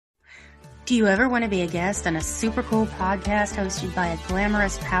Do you ever want to be a guest on a super cool podcast hosted by a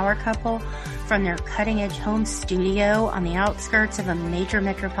glamorous power couple from their cutting-edge home studio on the outskirts of a major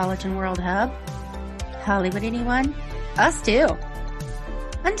metropolitan world hub? Hollywood, anyone? Us too.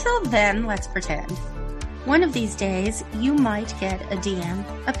 Until then, let's pretend. One of these days, you might get a DM,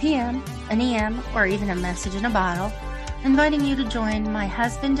 a PM, an EM, or even a message in a bottle inviting you to join my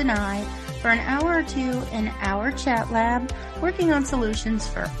husband and I for an hour or two in our chat lab, working on solutions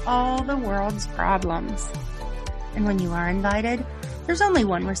for all the world's problems. And when you are invited, there's only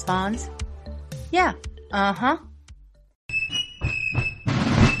one response. Yeah, uh-huh.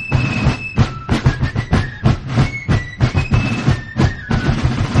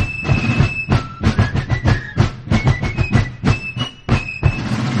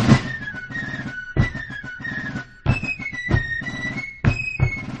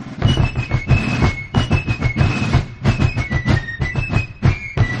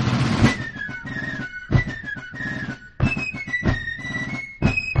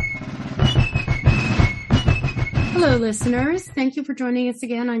 Hello, listeners. Thank you for joining us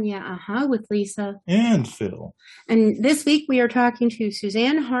again on Yeah, Uh-huh with Lisa and Phil. And this week we are talking to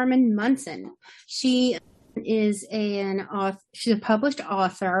Suzanne Harmon Munson. She is she's a published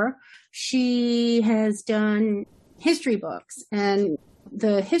author. She has done history books, and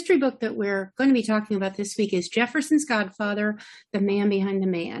the history book that we're going to be talking about this week is Jefferson's Godfather, The Man Behind the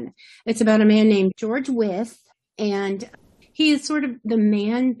Man. It's about a man named George Wythe, and he is sort of the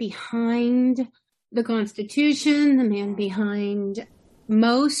man behind the Constitution, the man behind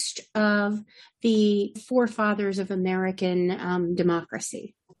most of the forefathers of American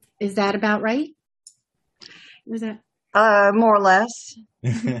democracy. Is that about right? Is that more or less?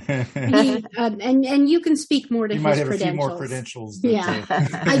 And you can speak more to you his might have credentials. A few more credentials. Yeah,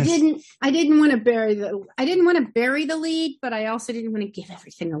 I didn't want to bury the lead, but I also didn't want to give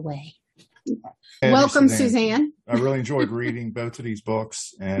everything away. Welcome, Suzanne. I really enjoyed reading both of these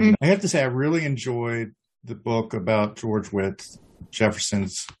books. And I have to say, I really enjoyed the book about George Wythe,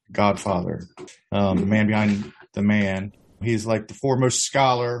 Jefferson's godfather, the man behind the man. He's like the foremost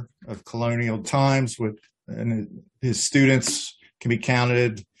scholar of colonial times, and his students can be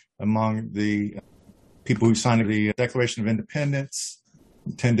counted among the people who signed the Declaration of Independence,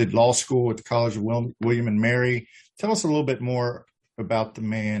 attended law school at the College of William and Mary. Tell us a little bit more about the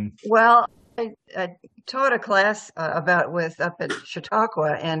man. Well, I taught a class about Wythe up at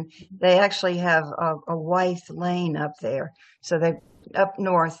Chautauqua, and they actually have a Wythe Lane up there. So they up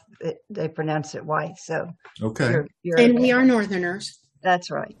north, they pronounce it Wythe. So okay, and we are Northerners.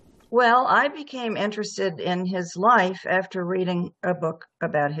 That's right. Well, I became interested in his life after reading a book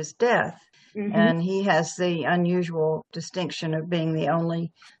about his death. Mm-hmm. And he has the unusual distinction of being the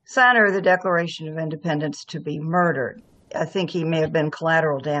only signer of the Declaration of Independence to be murdered. I think he may have been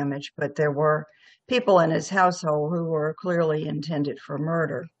collateral damage, but there were people in his household who were clearly intended for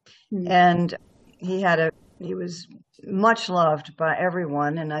murder. Mm-hmm. And he was much loved by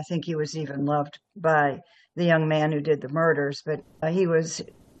everyone, and I think he was even loved by the young man who did the murders. But he was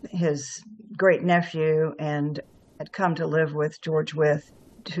his great nephew and had come to live with George Wythe.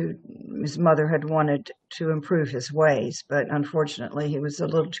 His mother had wanted to improve his ways, but unfortunately he was a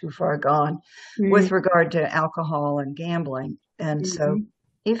little too far gone with regard to alcohol and gambling. And so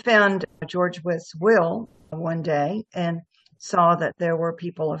he found George Wythe's will one day and saw that there were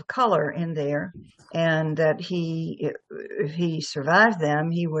people of color in there, and that if he survived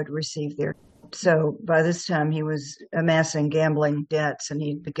them, he would receive their. So by this time he was amassing gambling debts, and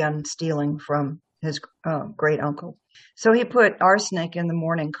he'd begun stealing from his great uncle. So he put arsenic in the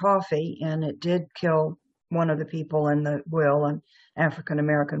morning coffee, and it did kill one of the people in the will, an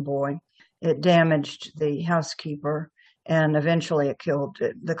African-American boy. It damaged the housekeeper, and eventually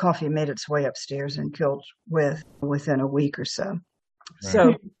the coffee made its way upstairs and killed within a week or so. Right.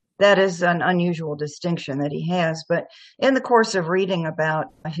 So that is an unusual distinction that he has. But in the course of reading about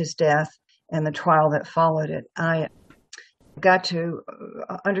his death and the trial that followed it, I got to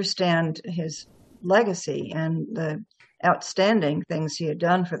understand his legacy and the outstanding things he had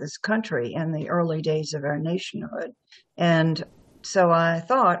done for this country in the early days of our nationhood. And so I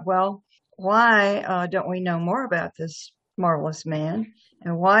thought, well, why don't we know more about this marvelous man?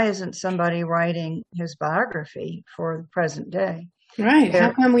 And why isn't somebody writing his biography for the present day? Right.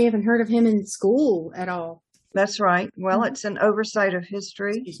 How come we haven't heard of him in school at all? That's right. Well, it's an oversight of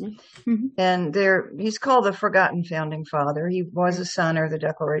history. Mm-hmm. And he's called the forgotten founding father. He was a signer of the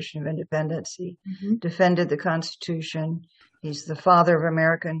Declaration of Independence. He defended the Constitution. He's the father of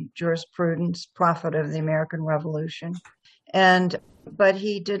American jurisprudence, prophet of the American Revolution. But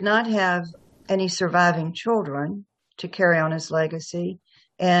he did not have any surviving children to carry on his legacy.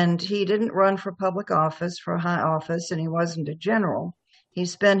 And he didn't run for public office, for high office, and he wasn't a general. He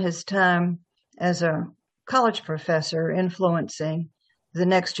spent his time as a college professor influencing the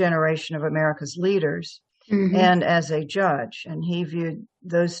next generation of America's leaders and as a judge. And he viewed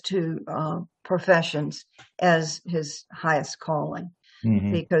those two professions as his highest calling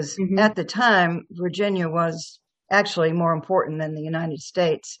because at the time, Virginia was actually more important than the United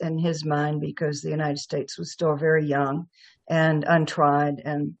States in his mind because the United States was still very young and untried,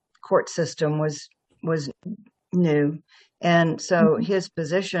 and court system was new. And so his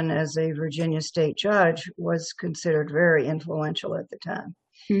position as a Virginia state judge was considered very influential at the time.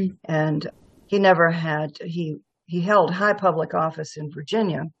 And he never had, he held high public office in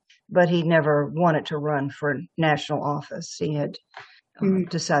Virginia, but he never wanted to run for national office. He had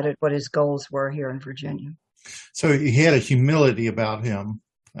decided what his goals were here in Virginia. So he had a humility about him,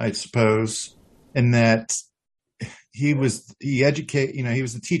 I suppose, in that he was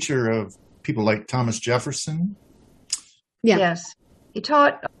the teacher of people like Thomas Jefferson. Yeah. Yes. He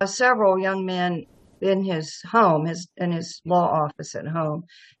taught several young men in his home, in his law office at home.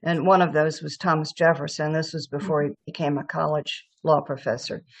 And one of those was Thomas Jefferson. This was before he became a college law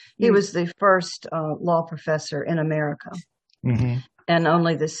professor. He was the first law professor in America and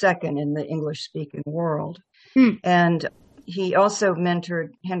only the second in the English-speaking world. And he also mentored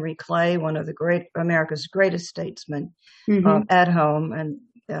Henry Clay, one of America's greatest statesmen, at home.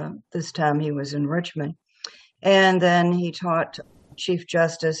 And this time he was in Richmond. And then he taught Chief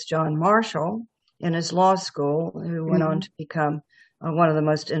Justice John Marshall in his law school, who went on to become one of the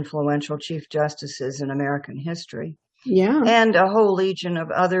most influential Chief Justices in American history. Yeah. And a whole legion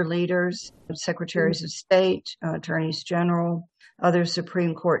of other leaders, secretaries of state, attorneys general, other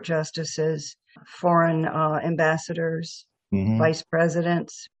Supreme Court justices, foreign ambassadors, vice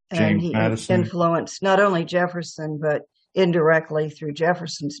presidents. And he influenced not only Jefferson, but indirectly through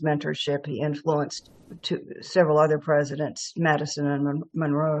Jefferson's mentorship, he influenced several other presidents, Madison and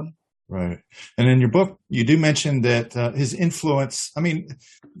Monroe. Right. And in your book, you do mention that his influence,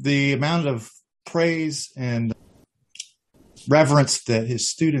 the amount of praise and reverence that his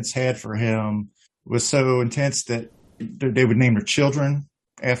students had for him was so intense that they would name their children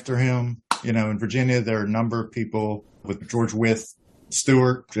after him. In Virginia, there are a number of people with George Wythe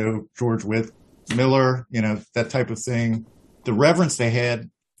Stewart, George Wythe Miller, that type of thing. The reverence they had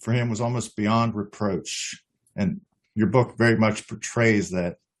for him was almost beyond reproach. And your book very much portrays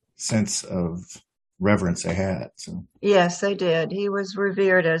that sense of reverence they had. So. Yes, they did. He was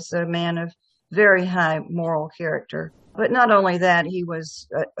revered as a man of very high moral character. But not only that, he was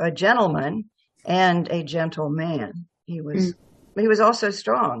a gentleman and a gentle man. He was also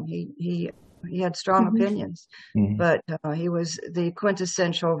strong. He had strong opinions, but he was the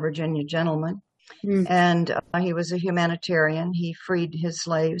quintessential Virginia gentleman. And he was a humanitarian. He freed his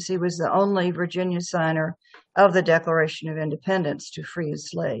slaves. He was the only Virginia signer of the Declaration of Independence to free his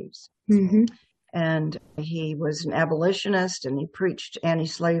slaves. And he was an abolitionist, and he preached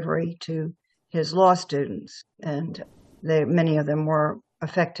anti-slavery to his law students, and many of them were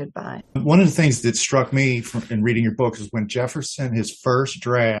affected by it. One of the things that struck me in reading your book is when Jefferson, his first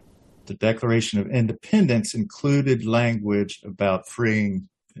draft, the Declaration of Independence, included language about freeing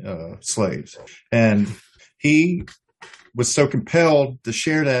slaves. And he was so compelled to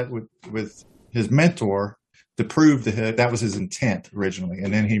share that with his mentor to prove that was his intent originally.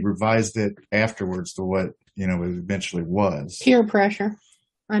 And then he revised it afterwards to what, it eventually was. Peer pressure,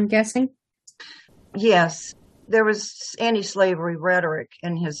 I'm guessing. Yes. There was anti-slavery rhetoric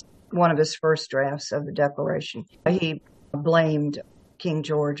in one of his first drafts of the Declaration. He blamed King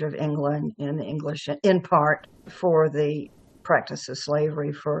George of England in the English, in part, for the practice of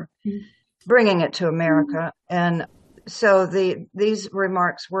slavery, for bringing it to America. And so these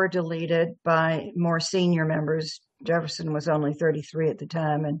remarks were deleted by more senior members. Jefferson was only 33 at the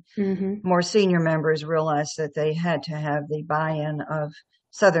time, and more senior members realized that they had to have the buy-in of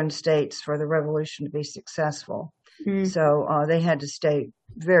Southern states for the revolution to be successful. So they had to stay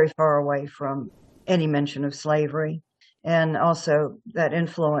very far away from any mention of slavery. And also that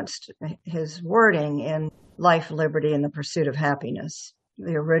influenced his wording in Life, Liberty, and the Pursuit of Happiness.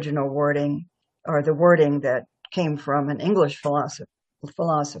 The original wording, or the wording that came from an English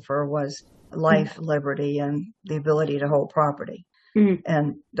philosopher, was life, liberty, and the ability to hold property.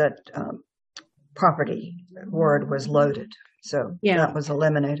 And that property word was loaded. So that was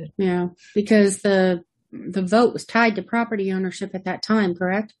eliminated. Yeah, because the vote was tied to property ownership at that time,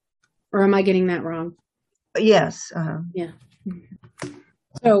 correct? Or am I getting that wrong? Yes. Yeah.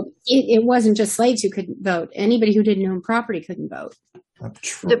 So it wasn't just slaves who couldn't vote. Anybody who didn't own property couldn't vote.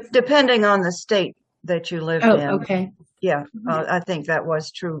 Depending on the state that you lived in. Okay. Yeah, I think that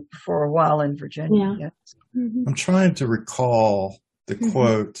was true for a while in Virginia. Yeah. Yes. Mm-hmm. I'm trying to recall the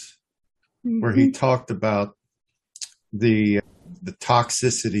quote where he talked about the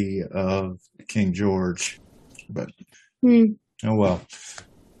toxicity of King George, but oh well.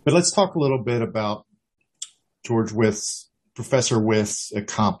 But let's talk a little bit about Professor Wyth's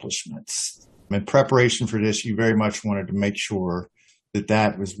accomplishments. In preparation for this, you very much wanted to make sure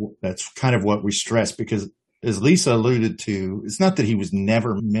that's kind of what we stress, because as Lisa alluded to, it's not that he was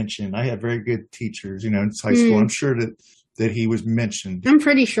never mentioned. I had very good teachers, in high school. I'm sure that he was mentioned. I'm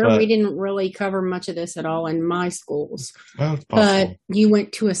pretty sure we didn't really cover much of this at all in my schools. Well, it's possible. But you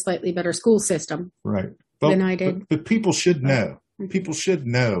went to a slightly better school system, right? Than I did. But people should know. People should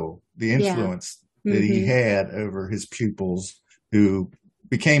know the influence that he had over his pupils, who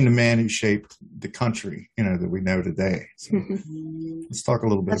became the man who shaped the country, that we know today. So let's talk a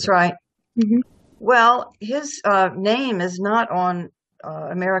little bit. That's right. Well, his name is not on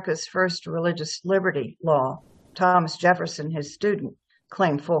America's first religious liberty law. Thomas Jefferson, his student,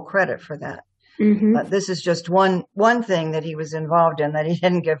 claimed full credit for that. This is just one thing that he was involved in that he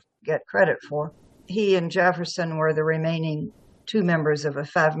didn't get credit for. He and Jefferson were the remaining 2 members of a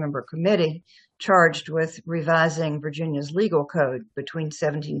 5-member committee charged with revising Virginia's legal code between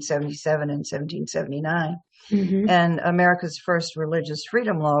 1777 and 1779. And America's first religious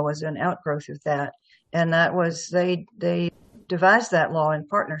freedom law was an outgrowth of that. And that was, they devised that law in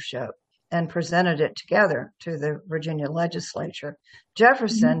partnership and presented it together to the Virginia legislature.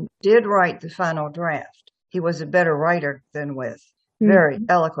 Jefferson did write the final draft. He was a better writer than Wyth, very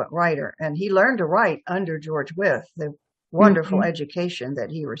eloquent writer. And he learned to write under George Wyth, the wonderful education that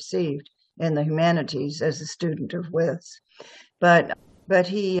he received in the humanities as a student of Wyth's. But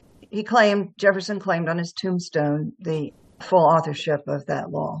Jefferson claimed on his tombstone the full authorship of that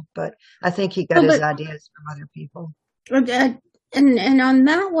law. But I think he got his ideas from other people. And on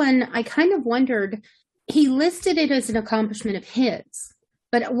that one, I kind of wondered, he listed it as an accomplishment of his,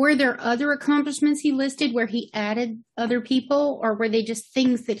 but were there other accomplishments he listed where he added other people, or were they just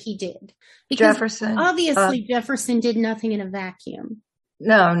things that he did? Because Jefferson, obviously Jefferson did nothing in a vacuum.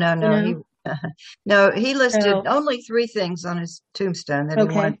 No. He listed only 3 things on his tombstone that he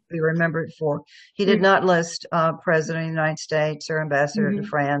wanted to be remembered for. He did not list President of the United States or Ambassador to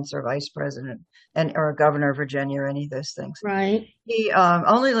France or Vice President or Governor of Virginia or any of those things. Right. He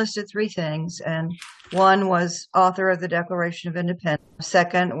only listed 3 things, and one was author of the Declaration of Independence.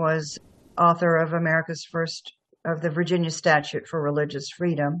 Second was author of America's first of the Virginia Statute for Religious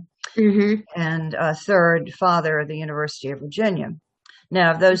Freedom. And third, father of the University of Virginia.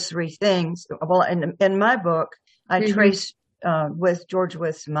 Now, of those 3 things, well, in my book, I trace with George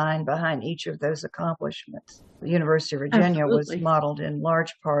Wyth's mind behind each of those accomplishments. The University of Virginia was modeled in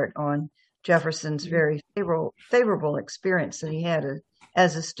large part on Jefferson's very favorable experience that he had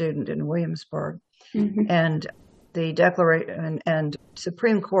as a student in Williamsburg. And the Declaration and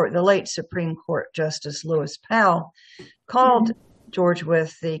Supreme Court, the late Supreme Court Justice Lewis Powell, called George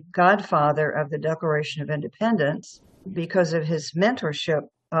Wyth the godfather of the Declaration of Independence because of his mentorship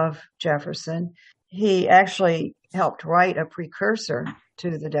of Jefferson. He actually helped write a precursor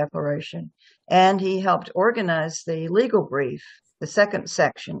to the Declaration, and he helped organize the legal brief, the second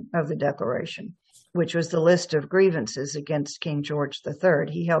section of the Declaration, which was the list of grievances against King George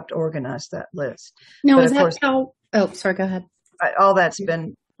III. He helped organize that list. Now, is that how? Oh, sorry, go ahead. All that's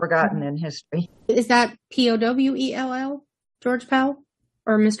been forgotten in history. Is that Powell, George Powell,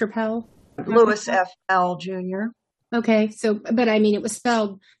 or Mr. Powell? Lewis F. Powell, Jr. Okay, so, but I mean, it was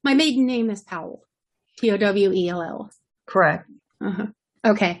spelled, my maiden name is Powell, Powell. Correct.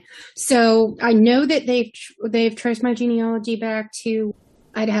 Okay, so I know that they've traced my genealogy back to,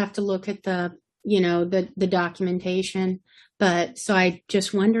 I'd have to look at the documentation, but so I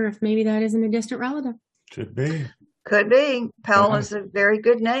just wonder if maybe that isn't a distant relative. Could be. Powell is a very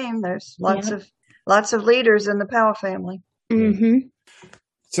good name. There's lots of leaders in the Powell family.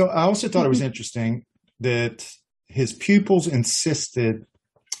 So I also thought it was interesting that his pupils insisted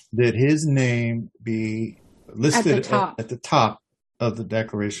that his name be listed at the top of the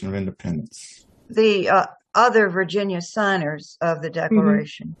Declaration of Independence. The other Virginia signers of the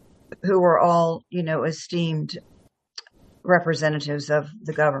Declaration, who were all, esteemed representatives of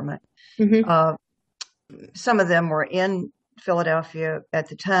the government. Some of them were in Philadelphia at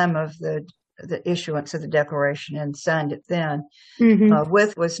the time of the issuance of the Declaration and signed it then.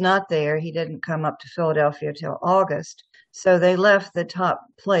 Wyth was not there. He didn't come up to Philadelphia till August. So they left the top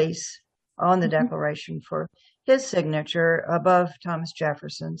place on the Declaration for his signature above Thomas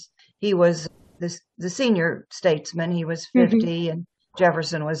Jefferson's. He was the senior statesman. He was 50 and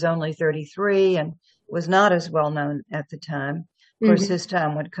Jefferson was only 33. And was not as well known at the time. Of course, his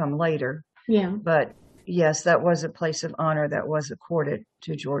time would come later. Yeah. But yes, that was a place of honor that was accorded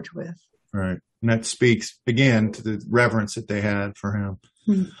to George Wythe. Right. And that speaks, again, to the reverence that they had for him.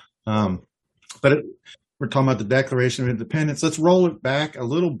 We're talking about the Declaration of Independence. Let's roll it back a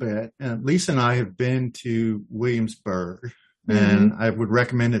little bit. Lisa and I have been to Williamsburg, and I would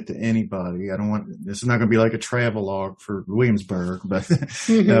recommend it to anybody. This is not going to be like a travelogue for Williamsburg, but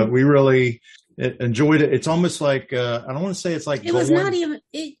we really enjoyed it. It's almost like, I don't want to say it's like, it was not even,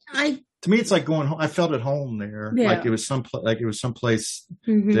 to me, it's like going home. I felt at home there. Yeah. Like it was someplace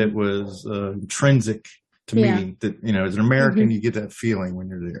that was intrinsic to me, that, as an American, you get that feeling when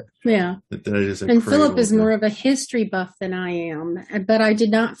you're there. Yeah. That is and Philip is more of a history buff than I am, but I did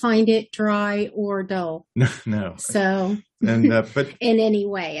not find it dry or dull. No. So, and but in any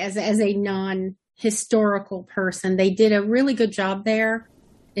way, as a non-historical person, they did a really good job there.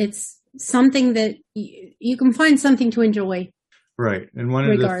 It's something that you can find something to enjoy. Right. And one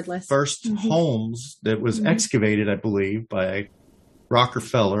of the first homes that was excavated, I believe, by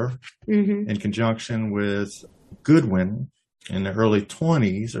Rockefeller in conjunction with Goodwin in the early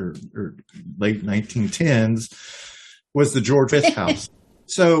 20s or late 1910s was the George Wythe house.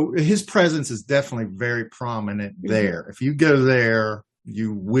 So his presence is definitely very prominent there. If you go there,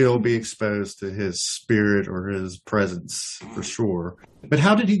 you will be exposed to his spirit or his presence for sure. But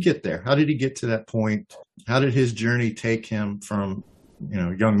how did he get there? How did he get to that point? How did his journey take him from,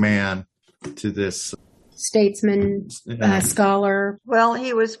 young man to this statesman, scholar? Well,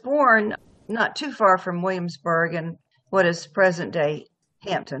 he was born not too far from Williamsburg in what is present day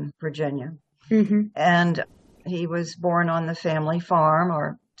Hampton, Virginia. And he was born on the family farm,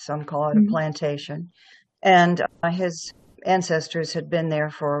 or some call it a plantation. And his ancestors had been there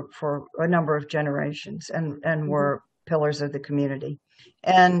for a number of generations and were pillars of the community.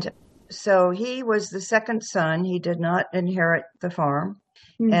 And so he was the second son. He did not inherit the farm,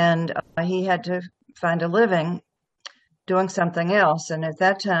 and he had to find a living doing something else. And at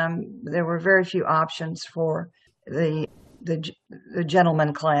that time, there were very few options for the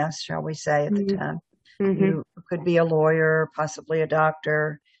gentleman class, shall we say, at the time. You could be a lawyer, possibly a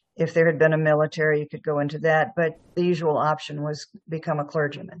doctor. If there had been a military, you could go into that. But the usual option was become a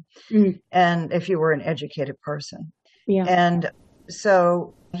clergyman. And if you were an educated person. Yeah. And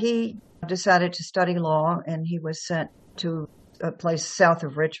so he decided to study law, and he was sent to a place south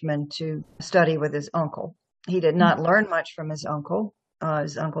of Richmond to study with his uncle. He did not learn much from his uncle.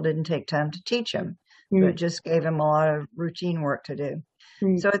 His uncle didn't take time to teach him, but just gave him a lot of routine work to do.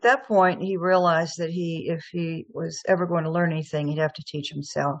 So at that point, he realized that if he was ever going to learn anything, he'd have to teach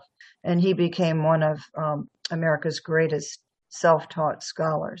himself. And he became one of America's greatest self-taught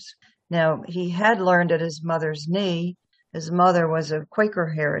scholars. Now, he had learned at his mother's knee. His mother was of Quaker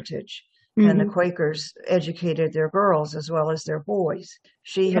heritage, and the Quakers educated their girls as well as their boys.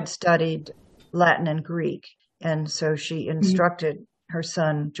 She had studied Latin and Greek, and so she instructed her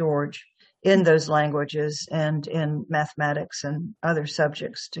son, George, in those languages and in mathematics and other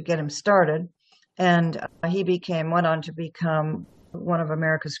subjects to get him started. And he went on to become one of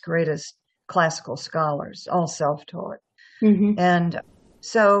America's greatest classical scholars, all self-taught. And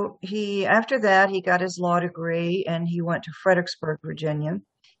so after that, he got his law degree, and he went to Fredericksburg, Virginia.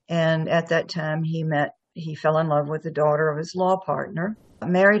 And at that time, he fell in love with the daughter of his law partner,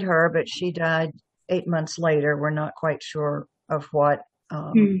 married her, but she died 8 months later. We're not quite sure of what.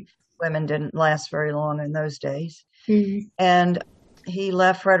 Women didn't last very long in those days. And he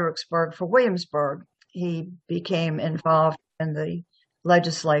left Fredericksburg for Williamsburg. He became involved in the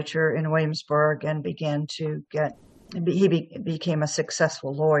legislature in Williamsburg and became a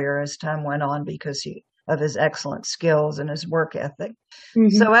successful lawyer as time went on because of his excellent skills and his work ethic.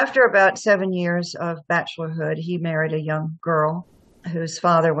 So after about 7 years of bachelorhood, he married a young girl whose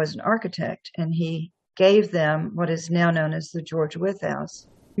father was an architect, and he gave them what is now known as the George Wythe House.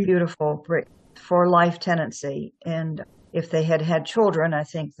 Beautiful brick for life tenancy. And if they had had children, I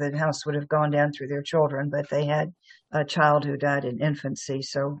think the house would have gone down through their children, but they had a child who died in infancy.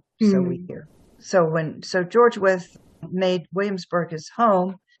 So we hear. So George Wythe made Williamsburg his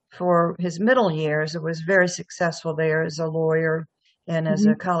home for his middle years. It was very successful there as a lawyer and as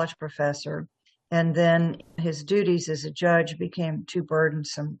a college professor. And then his duties as a judge became too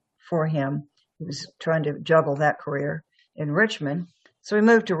burdensome for him. He was trying to juggle that career in Richmond. So he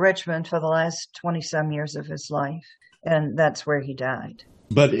moved to Richmond for the last 20-some years of his life, and that's where he died.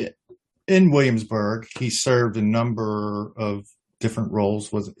 But in Williamsburg, he served a number of different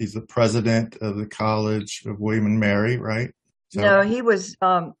roles. He's the president of the College of William and Mary, right? No, he was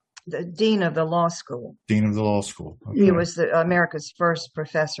the dean of the law school. Dean of the law school. Okay. He was America's first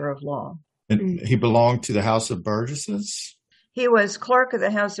professor of law. And he belonged to the House of Burgesses? He was clerk of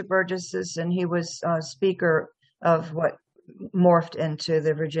the House of Burgesses, and he was speaker of what morphed into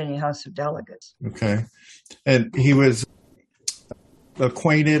the Virginia House of Delegates. Okay. And he was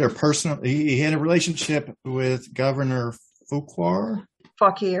acquainted or personal, he had a relationship with Governor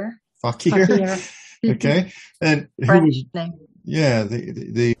Fauquier? Fauquier. Okay. And French name. Yeah,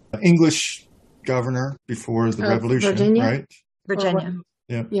 the English governor before the Revolution, Virginia? right? Virginia.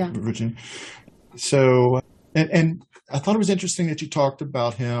 Yeah, Virginia. So, and I thought it was interesting that you talked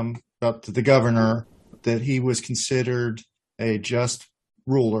about him, about the governor, that he was considered a just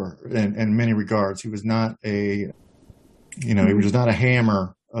ruler in many regards. He was not he was not a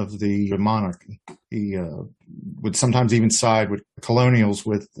hammer of the monarchy. He would sometimes even side with colonials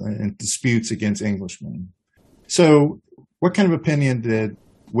in disputes against Englishmen. So what kind of opinion did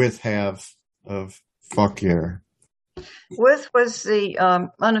Wythe have of Fauquier? Wythe was the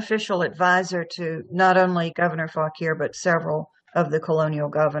unofficial advisor to not only Governor Fauquier, but several of the colonial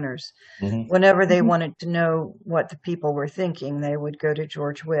governors. Mm-hmm. Whenever they wanted to know what the people were thinking, they would go to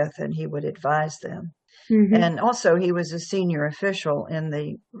George Wythe and he would advise them. Mm-hmm. And also he was a senior official in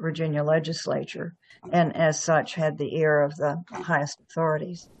the Virginia legislature and as such had the ear of the highest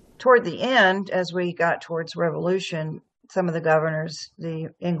authorities. Toward the end, as we got towards Revolution, some of the governors, the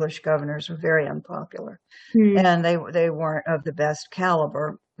English governors, were very unpopular, and they weren't of the best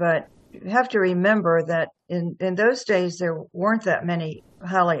caliber. But you have to remember that in those days, there weren't that many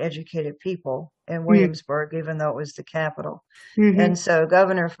highly educated people in Williamsburg, even though it was the capital. Mm-hmm. And so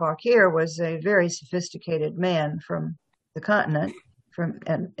Governor Fauquier was a very sophisticated man from the continent, from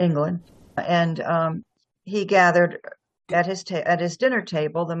England, and he gathered at his dinner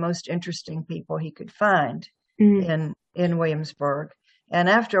table the most interesting people he could find in Williamsburg. And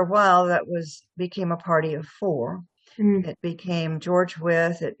after a while, that became a party of four. It became George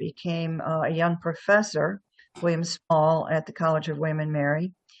Wythe. It became a young professor, William Small, at the College of William and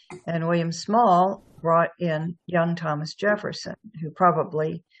Mary. And William Small brought in young Thomas Jefferson, who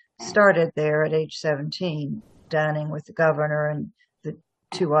probably started there at age 17, dining with the governor and the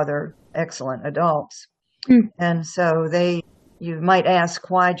two other excellent adults. And so you might ask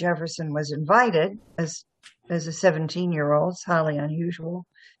why Jefferson was invited as a 17-year-old. It's highly unusual.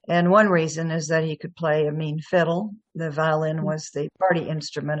 And one reason is that he could play a mean fiddle. The violin was the party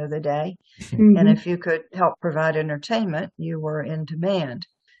instrument of the day. Mm-hmm. And if you could help provide entertainment, you were in demand.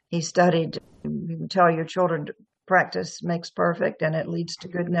 He studied, you can tell your children, practice makes perfect and it leads to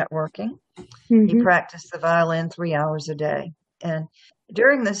good networking. Mm-hmm. He practiced the violin 3 hours a day. And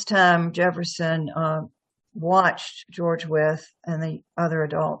during this time, Jefferson watched George Wythe and the other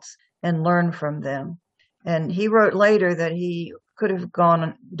adults and learned from them. And he wrote later that he could have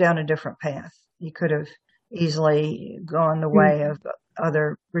gone down a different path. He could have easily gone the way of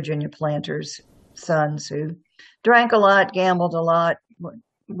other Virginia planters' sons who drank a lot, gambled a lot,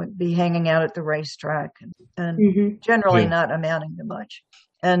 would be hanging out at the racetrack and generally not amounting to much.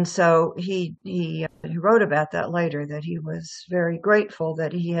 And so he wrote about that later, that he was very grateful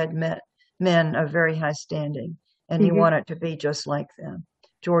that he had met men of very high standing, and he wanted to be just like them.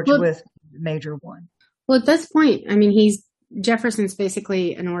 George Wythe, major one. Well, at this point, I mean, Jefferson's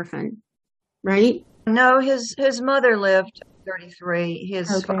basically an orphan, right? No, his mother lived 33.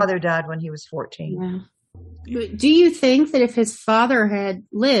 His father died when he was 14. Yeah. Do you think that if his father had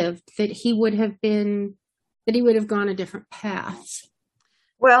lived, that he would have gone a different path?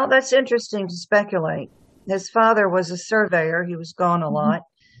 Well, that's interesting to speculate. His father was a surveyor. He was gone a lot.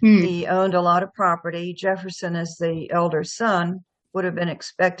 He owned a lot of property. Jefferson, as the elder son, would have been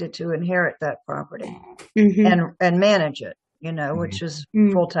expected to inherit that property and manage it, which is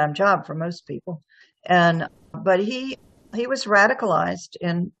a full-time job for most people. But he was radicalized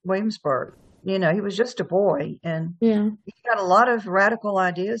in Williamsburg. He was just a boy, and he got a lot of radical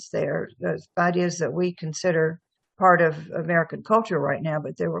ideas there, those ideas that we consider part of American culture right now,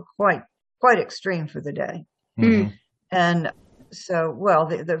 but they were quite extreme for the day. And so,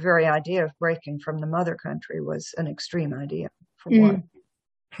 the very idea of breaking from the mother country was an extreme idea, for one.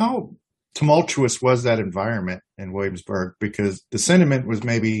 How tumultuous was that environment in Williamsburg? Because the sentiment was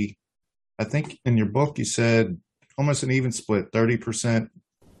maybe, I think in your book you said, almost an even split, 30%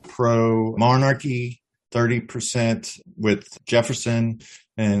 pro-monarchy, 30% with Jefferson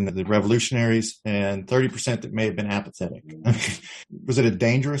and the revolutionaries, and 30% that may have been apathetic. Was it a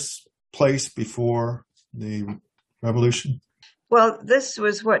dangerous place before the revolution? Well, this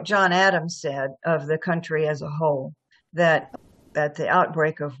was what John Adams said of the country as a whole, that at the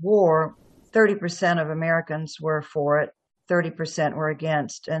outbreak of war, 30% of Americans were for it, 30% were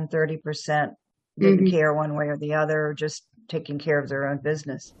against, and 30% didn't care one way or the other, just taking care of their own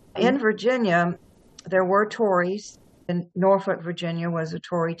business. In Virginia, there were Tories. And Norfolk, Virginia was a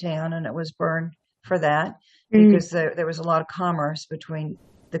Tory town, and it was burned for that because there was a lot of commerce between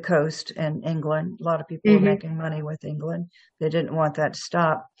the coast and England. A lot of people were making money with England. They didn't want that to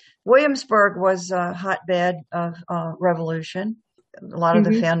stop. Williamsburg was a hotbed of revolution. A lot of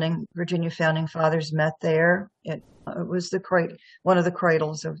the Virginia founding fathers met there. It was one of the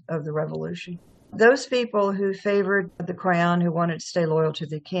cradles of the Revolution. Those people who favored the crown, who wanted to stay loyal to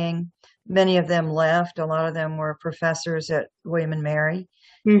the king, many of them left. A lot of them were professors at William and Mary.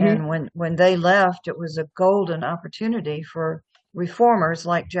 And when they left, it was a golden opportunity for reformers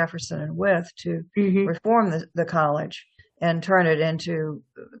like Jefferson and Wythe to reform the college and turn it into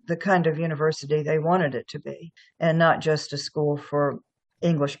the kind of university they wanted it to be, and not just a school for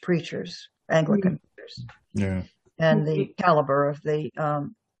English preachers, Anglican preachers. Yeah. And the caliber of the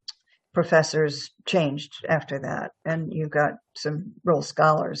professors changed after that. And you got some real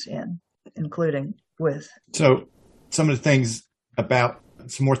scholars including Wythe. So some more things about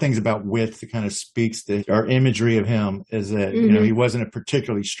Wythe that kind of speaks to our imagery of him is that, he wasn't a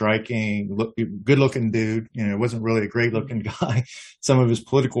particularly striking, good looking dude. Wasn't really a great looking guy. Some of his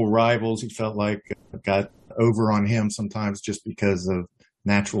political rivals, he felt like got over on him sometimes just because of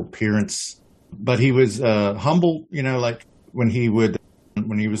natural appearance. But he was humble, like when he was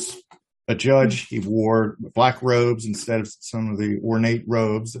a judge, he wore black robes instead of some of the ornate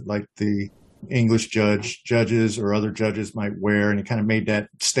robes like the English judges or other judges might wear, and he kind of made that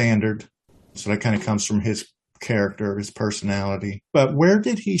standard. So that kind of comes from his character, his personality. But where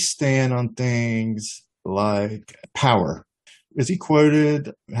did he stand on things like power? Is he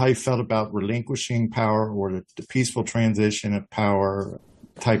quoted how he felt about relinquishing power or the peaceful transition of power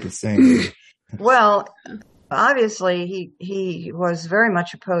type of thing? Well, obviously, he was very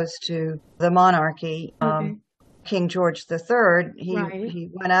much opposed to the monarchy. King George III, he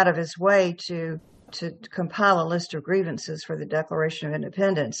went out of his way to compile a list of grievances for the Declaration of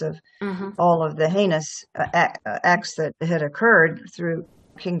Independence of all of the heinous acts that had occurred through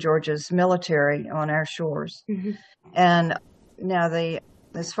King George's military on our shores. And now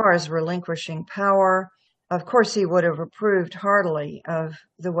as far as relinquishing power, of course, he would have approved heartily of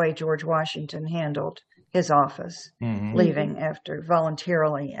the way George Washington handled his office, leaving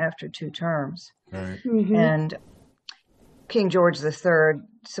voluntarily after 2 terms. Right. And King George III,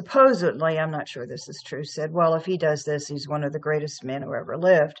 supposedly, I'm not sure this is true, said, well, if he does this, he's one of the greatest men who ever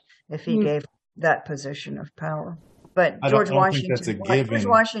lived, if he gave that position of power. But George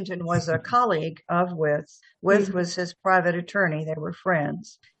Washington was a colleague of Wythe. Wythe was his private attorney. They were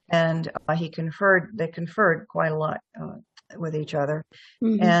friends. And they conferred quite a lot with each other.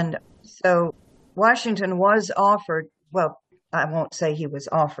 And so Washington was offered, well, I won't say he was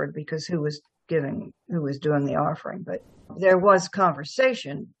offered because who was doing the offering, but there was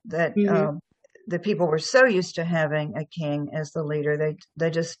conversation that the people were so used to having a king as the leader, they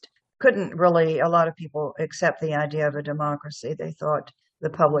just couldn't really, a lot of people accept the idea of a democracy. They thought the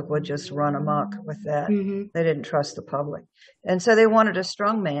public would just run amok with that. They didn't trust the public. And so they wanted a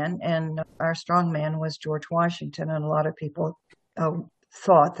strong man, and our strong man was George Washington, and a lot of people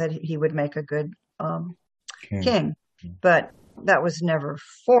thought that he would make a good king. But that was never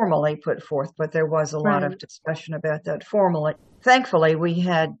formally put forth, but there was a lot of discussion about that formally. Thankfully, we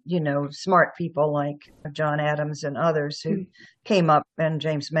had, smart people like John Adams and others who came up, and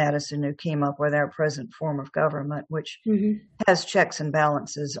James Madison, who came up with our present form of government, which has checks and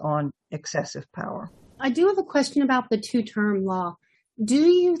balances on excessive power. I do have a question about the 2-term law. Do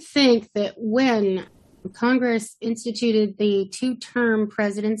you think that when Congress instituted the 2-term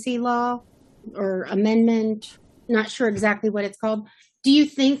presidency law or amendment, not sure exactly what it's called, do you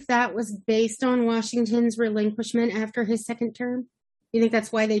think that was based on Washington's relinquishment after his 2nd term? You think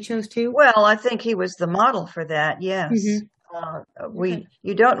that's why they chose 2? Well, I think he was the model for that, yes.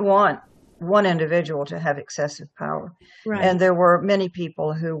 You don't want one individual to have excessive power. Right. And there were many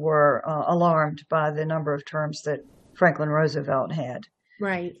people who were alarmed by the number of terms that Franklin Roosevelt had.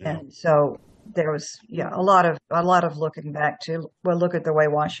 Right. And so there was a lot of looking back to, well, look at the way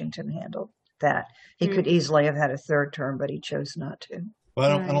Washington handled that. He could easily have had a 3rd term, but he chose not to.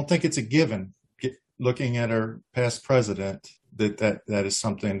 Well, I don't think it's a given. Looking at our past president, that is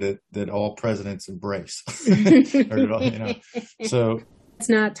something that all presidents embrace. So let's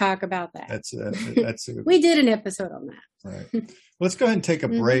not talk about that. That's we did an episode on that. Right. Let's go ahead and take a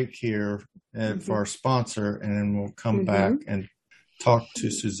break here for our sponsor, and then we'll come back and talk to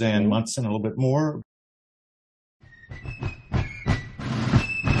Suzanne Munson a little bit more.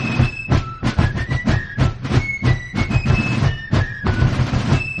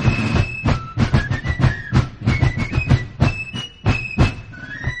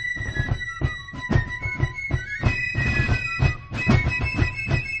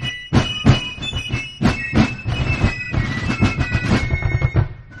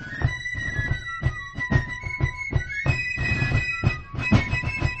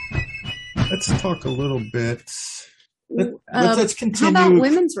 talk a little bit. Let's continue. How about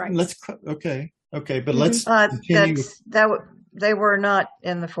women's rights? Okay, but let's continue. They were not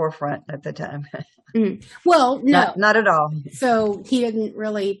in the forefront at the time. Well, no, not at all. So he didn't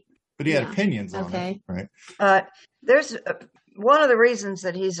really. But he had opinions on it, right? There's one of the reasons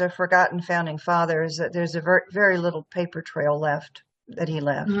that he's a forgotten founding father is that there's a very, very little paper trail left that he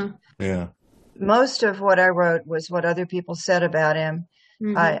left. Yeah. Most of what I wrote was what other people said about him.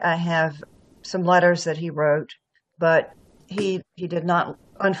 I have some letters that he wrote, but he did not.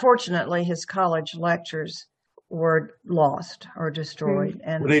 Unfortunately, his college lectures were lost or destroyed.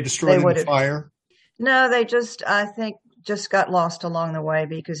 And were they destroyed in the fire? No, they I think, got lost along the way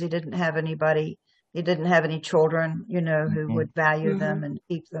because he didn't have anybody. He didn't have any children, who would value them and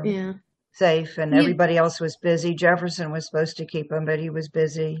keep them safe. And everybody else was busy. Jefferson was supposed to keep them, but he was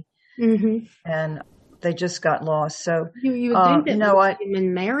busy. And they just got lost. So you would think that William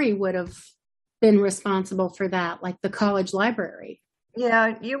and Mary would have been responsible for that, like the college library.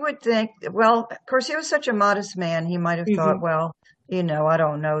 Yeah, you would think. Well, of course, he was such a modest man. He might have thought, well, I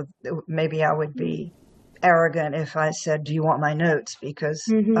don't know, maybe I would be arrogant if I said, do you want my notes? Because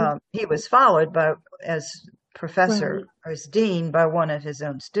he was followed as professor or as dean by one of his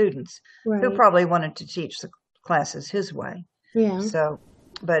own students who probably wanted to teach the classes his way. Yeah. So,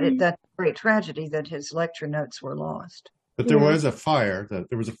 but that's a great tragedy that his lecture notes were lost. But there was a fire.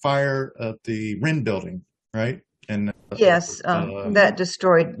 There was a fire at the Wren building, right? And yes, that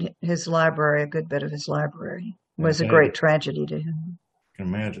destroyed his library. A good bit of his library. It was a great tragedy to him. I can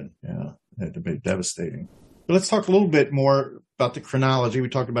imagine. Yeah, it had to be devastating. But let's talk a little bit more about the chronology. We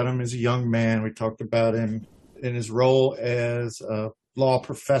talked about him as a young man. We talked about him in his role as a law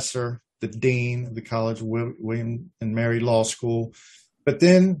professor, the dean of the College of William and Mary Law School. But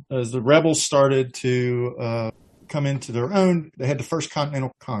then as the rebels started to come into their own, they had the First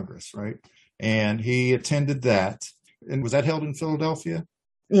Continental Congress, right? And he attended that. And was that held in Philadelphia?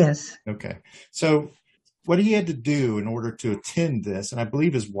 Yes. Okay. So what he had to do in order to attend this, and I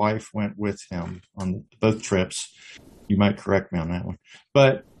believe his wife went with him on both trips. You might correct me on that one.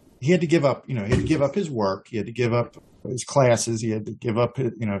 But he had to give up, he had to give up his work. He had to give up his classes. He had to give up,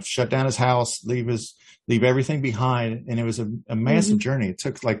 shut down his house, leave everything behind. And it was a massive journey. It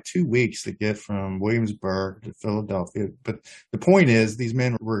took like 2 weeks to get from Williamsburg to Philadelphia. But the point is, these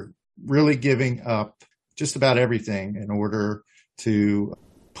men were really giving up just about everything in order to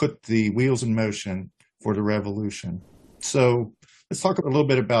put the wheels in motion for the revolution. So let's talk a little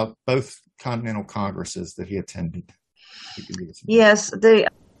bit about both Continental Congresses that he attended. Yes,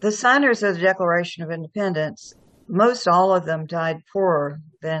 the signers of the Declaration of Independence, most all of them died poorer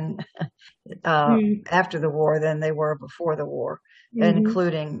than after the war than they were before the war,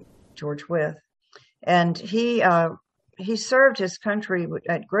 including George Wythe. And he served his country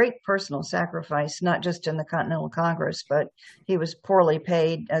at great personal sacrifice, not just in the Continental Congress, but he was poorly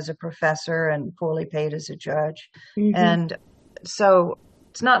paid as a professor and poorly paid as a judge. And so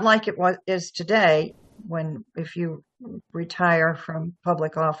it's not like is today, when if you retire from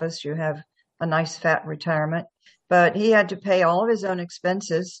public office, you have a nice fat retirement. But he had to pay all of his own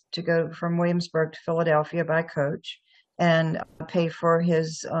expenses to go from Williamsburg to Philadelphia by coach and pay for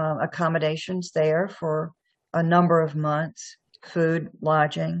his accommodations there for a number of months, food,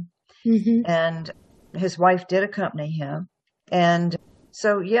 lodging. And his wife did accompany him. And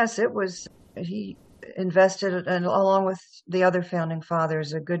so, yes, he invested, along with the other founding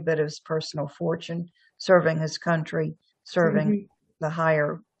fathers, a good bit of his personal fortune, serving his country, serving the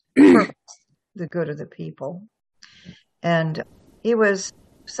higher purpose, the good of the people. And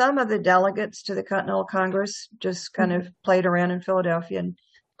some of the delegates to the Continental Congress just kind of played around in Philadelphia and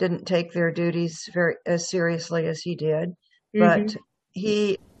didn't take their duties very as seriously as he did. But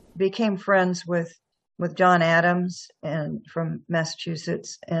he became friends with John Adams and from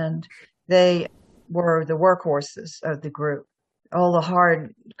Massachusetts, and they were the workhorses of the group. All the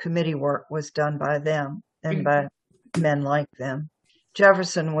hard committee work was done by them and by men like them.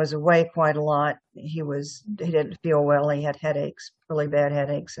 Jefferson was away quite a lot. He didn't feel well. He had headaches, really bad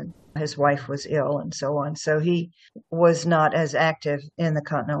headaches, and his wife was ill and so on. So he was not as active in the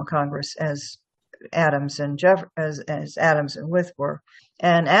Continental Congress as Adams and as Adams and Wythe were.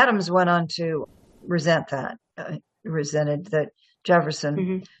 And Adams went on to resent that, resented that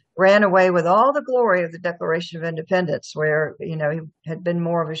Jefferson ran away with all the glory of the Declaration of Independence, where, he had been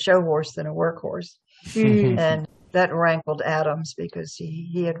more of a show horse than a workhorse. And that rankled Adams because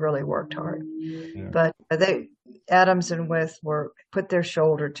he had really worked hard. Yeah. But Adams and Wythe put their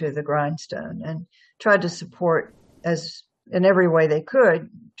shoulder to the grindstone and tried to support, as in every way they could,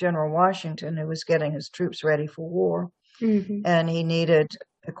 General Washington, who was getting his troops ready for war. And he needed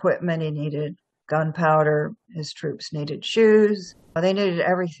equipment, he needed gunpowder. His troops needed shoes. They needed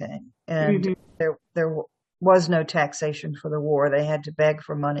everything. And there was no taxation for the war. They had to beg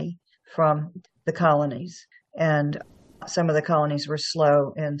for money from the colonies. And some of the colonies were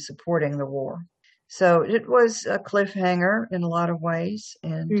slow in supporting the war. So it was a cliffhanger in a lot of ways.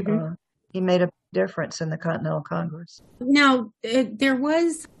 And he made a difference in the Continental Congress. Now, there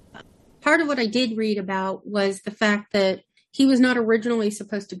was part of what I did read about was the fact that he was not originally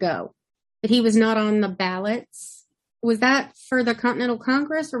supposed to go, that he was not on the ballots. Was that for the Continental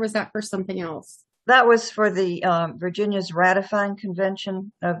Congress or was that for something else? That was for the Virginia's ratifying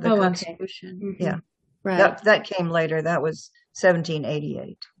convention of the Constitution. Okay. Yeah. Right. That came later. That was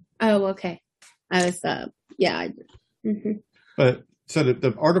 1788. Oh, okay. I was, But so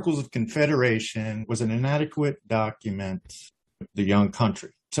the Articles of Confederation was an inadequate document of the young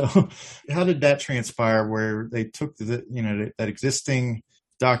country. So how did that transpire where they took that existing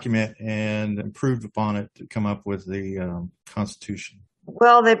document and improved upon it to come up with the Constitution?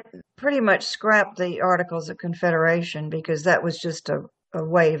 Well, they pretty much scrapped the Articles of Confederation because that was just a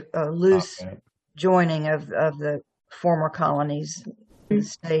loose joining of the former colonies, the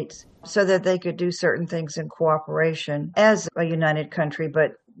states, so that they could do certain things in cooperation as a united country.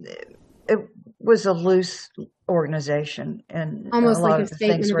 But it was a loose organization, and almost a lot like of the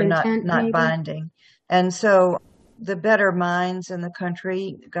things were not binding. And so the better minds in the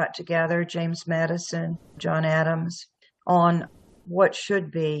country got together, James Madison, John Adams, on what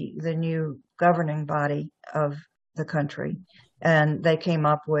should be the new governing body of the country. And they came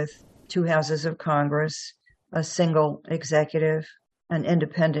up with 2 houses of Congress, a single executive, an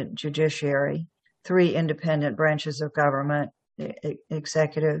independent judiciary, 3 independent branches of government,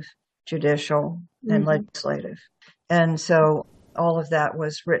 executive, judicial, and legislative. And so all of that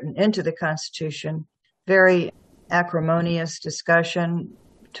was written into the Constitution. Very acrimonious discussion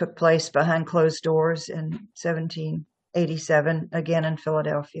took place behind closed doors in 1787, again in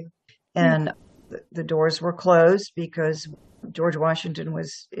Philadelphia. And the doors were closed because George Washington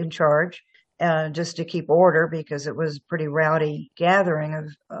was in charge, just to keep order, because it was a pretty rowdy gathering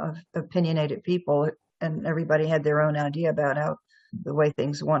of opinionated people, and everybody had their own idea about the way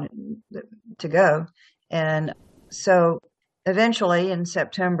things wanted to go. And so eventually in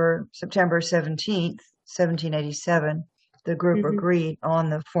September 17th, 1787, the group agreed on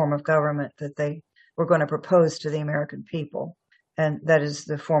the form of government that they were going to propose to the American people. And that is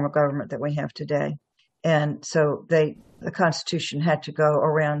the form of government that we have today. And so the Constitution had to go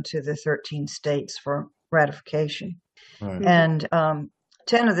around to the 13 states for ratification. Right. And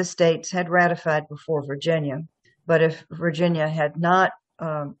 10 of the states had ratified before Virginia. But if Virginia had not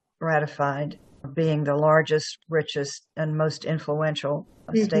ratified, being the largest, richest, and most influential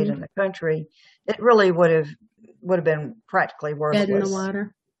state in the country, it really would have been practically worthless. Dead in the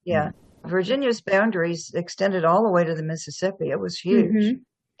water. Yeah. Virginia's boundaries extended all the way to the Mississippi. It was huge.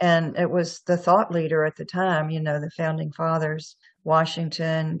 And it was the thought leader at the time, the founding fathers,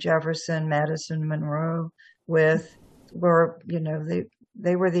 Washington, Jefferson, Madison, Monroe, they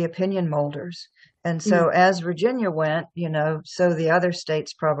were the opinion molders. And so as Virginia went, so the other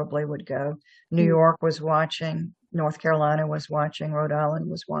states probably would go. New York was watching, North Carolina was watching, Rhode Island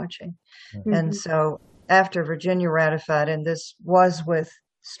was watching. And so after Virginia ratified, and this was with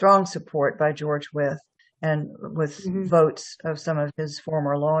strong support by George Wythe and with votes of some of his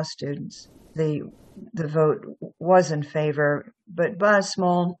former law students, the vote was in favor, but by a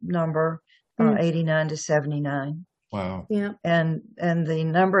small number, 89 to 79. Wow. Yeah. And the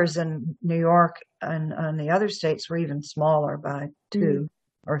numbers in New York and the other states were even smaller by 2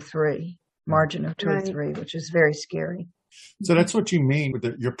 or 3, margin of 2 or 3, which is very scary. So that's what you mean with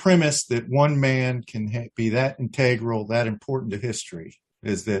your premise that one man can be that integral, that important to history,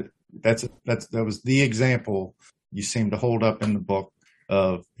 is that was the example you seem to hold up in the book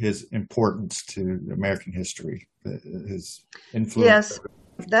of his importance to American history, his influence. Yes,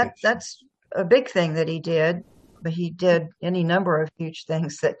 that's a big thing that he did. But he did any number of huge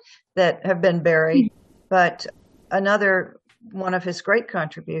things that have been buried. But another one of his great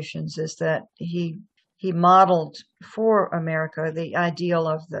contributions is that he modeled for America the ideal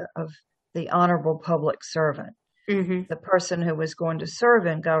of the honorable public servant, the person who was going to serve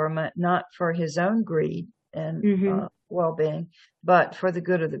in government not for his own greed and well-being, but for the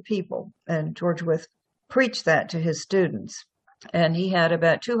good of the people. And George Wythe preached that to his students, and he had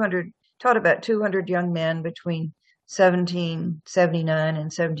taught about 200 young men between 1779 and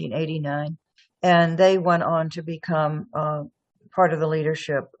 1789, and they went on to become part of the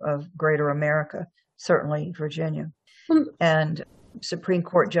leadership of Greater America, certainly Virginia, and Supreme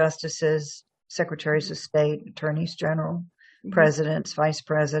Court justices, secretaries of state, attorneys general, presidents, vice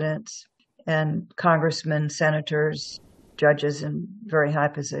presidents, and congressmen, senators, judges in very high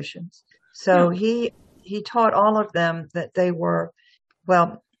positions. So he taught all of them that they were,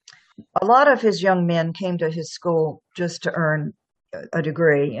 well, a lot of his young men came to his school just to earn a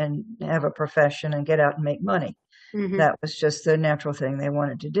degree and have a profession and get out and make money. Mm-hmm. That was just the natural thing they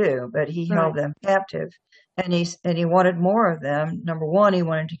wanted to do. But he held them captive, and he wanted more of them. Number one, he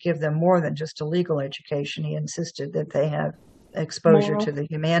wanted to give them more than just a legal education. He insisted that they have exposure to the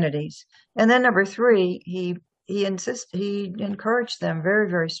humanities. And then number three, he encouraged them very,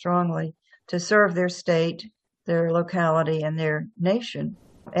 very strongly to serve their state, their locality, and their nation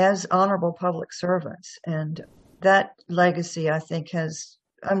as honorable public servants. And that legacy, I think,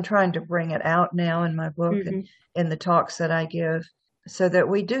 I'm trying to bring it out now in my book and in the talks that I give, so that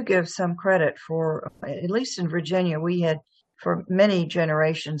we do give some credit for, at least in Virginia, we had, for many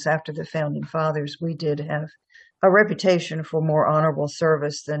generations after the founding fathers, we did have a reputation for more honorable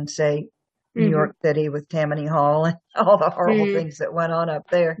service than, say, New York City with Tammany Hall and all the horrible things that went on up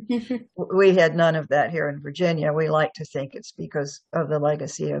there. We had none of that here in Virginia. We like to think it's because of the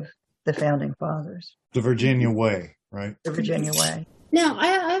legacy of the founding fathers. The Virginia way, right? The Virginia way. Now, I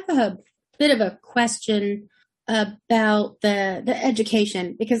have a bit of a question about the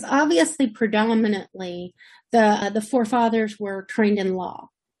education, because obviously predominantly the forefathers were trained in law.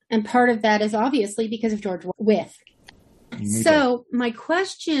 And part of that is obviously because of George Wythe. So my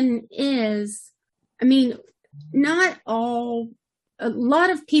question is, I mean, a lot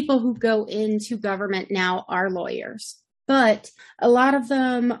of people who go into government now are lawyers, but a lot of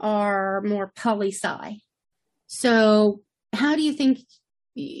them are more poli-sci. So how do you think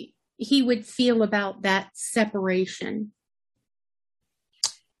he would feel about that separation?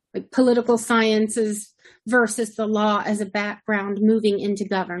 Like political sciences versus the law as a background moving into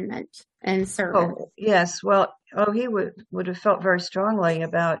government and service. Oh, yes. Well, he would have felt very strongly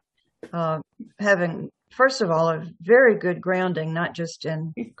about having, first of all, a very good grounding, not just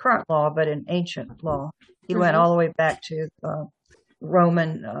in current law, but in ancient law. He went all the way back to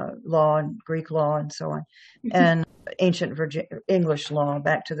Roman law and Greek law and so on, and ancient English law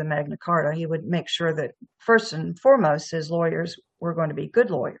back to the Magna Carta. He would make sure that first and foremost, his lawyers were going to be good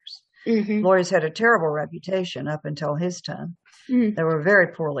lawyers. Lawyers had a terrible reputation up until his time. They were very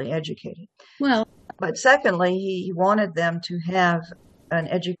poorly educated. Well, but secondly, he wanted them to have an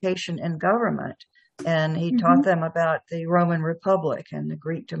education in government, and he taught them about the Roman Republic and the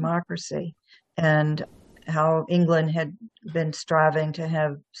Greek democracy, and how England had been striving to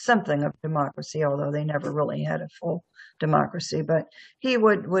have something of democracy, although they never really had a full democracy. But he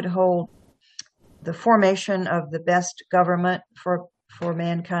would hold the formation of the best government for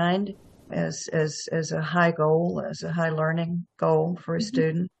mankind as a high goal, as a high learning goal for a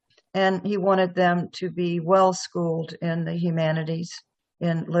student. And he wanted them to be well schooled in the humanities,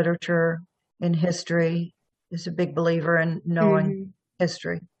 in literature, in history. He's a big believer in knowing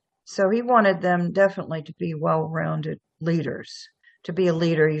history. So he wanted them definitely to be well-rounded leaders. To be a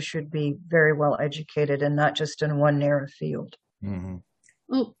leader, you should be very well educated and not just in one narrow field.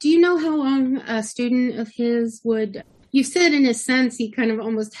 Well, do you know how long a student of his would, you said in a sense he kind of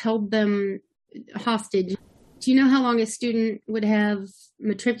almost held them hostage. Do you know how long a student would have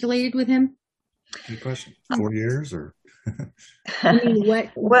matriculated with him? Good question. 4 years or? I mean, what?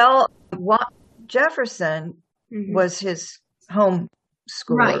 Well, Jefferson was his home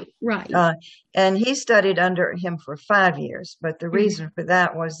schooler. Right. And he studied under him for 5 years. But the reason for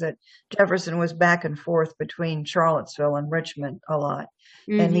that was that Jefferson was back and forth between Charlottesville and Richmond a lot.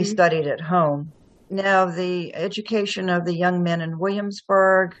 And he studied at home. Now, the education of the young men in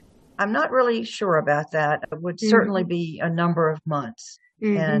Williamsburg, I'm not really sure about that. It would certainly be a number of months,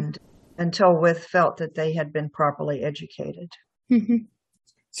 and until Wythe felt that they had been properly educated.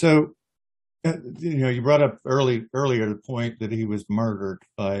 So, you brought up earlier the point that he was murdered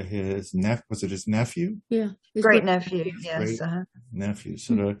by his nephew. Was it his nephew? Yeah, great nephew. Yes, nephew.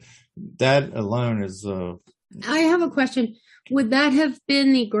 So that alone is. I have a question. Would that have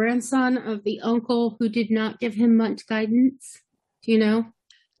been the grandson of the uncle who did not give him much guidance? Do you know?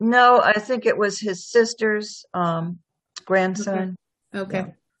 No, I think it was his sister's grandson. Okay.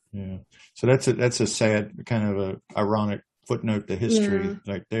 Yeah. So that's a sad, kind of a ironic footnote to history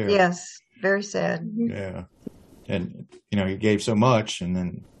right there. Yes, very sad. Yeah. And he gave so much,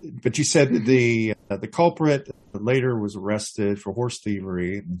 but you said that the culprit later was arrested for horse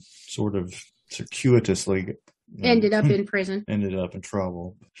thievery and sort of circuitously ended up in prison. Ended up in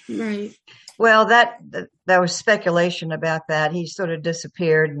trouble. Right. Well, there was speculation about that. He sort of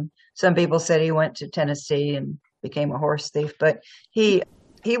disappeared, and some people said he went to Tennessee and became a horse thief. But he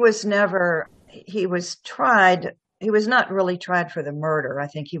was tried he was not really tried for the murder. I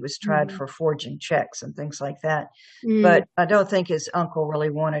think he was tried Mhm. for forging checks and things like that. Mm. But I don't think his uncle really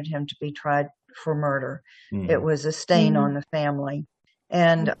wanted him to be tried for murder. It was a stain on the family.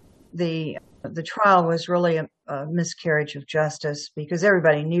 And the trial was really a miscarriage of justice because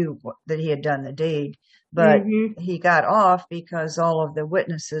everybody knew that he had done the deed. But he got off because all of the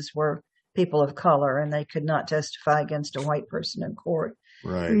witnesses were people of color and they could not testify against a white person in court.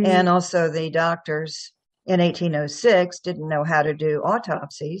 Right. And also the doctors in 1806 didn't know how to do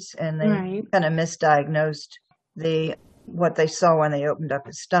autopsies, and they kind of misdiagnosed what they saw when they opened up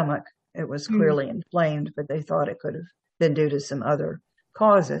his stomach. It was clearly inflamed, but they thought it could have been due to some other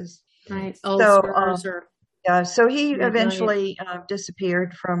causes. Right. So he eventually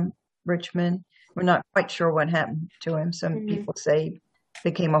disappeared from Richmond. We're not quite sure what happened to him. Some people say he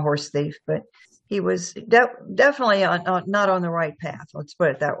became a horse thief, but he was definitely not on the right path. Let's put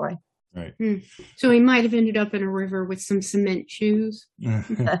it that way. Right. So he might have ended up in a river with some cement shoes.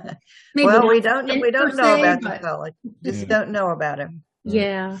 Well, we don't know about the fellow. Just don't know about him.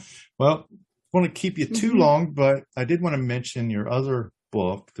 Yeah. Well, I want to keep you too long, but I did want to mention your other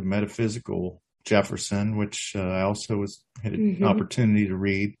book, The Metaphysical Jefferson, which I also had an opportunity to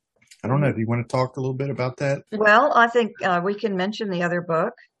read. I don't know if you want to talk a little bit about that. Well, I think we can mention the other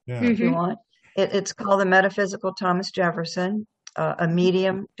book if you want. It's called The Metaphysical Thomas Jefferson. A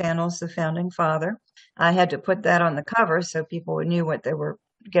medium channels the founding father. I had to put that on the cover so people knew what they were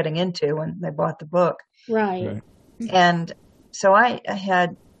getting into when they bought the book. Right. And so I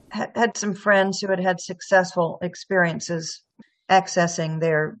had some friends who had had successful experiences accessing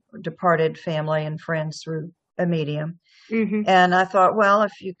their departed family and friends through a medium. And I thought, well,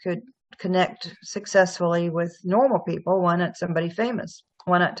 if you could connect successfully with normal people, why not somebody famous?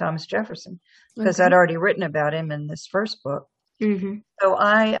 Why not Thomas Jefferson? Because I'd already written about him in this first book. So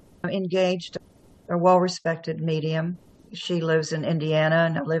I engaged a well-respected medium. She lives in Indiana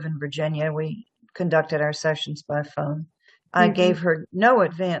and I live in Virginia. We conducted our sessions by phone. I gave her no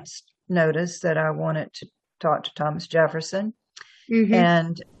advance notice that I wanted to talk to Thomas Jefferson.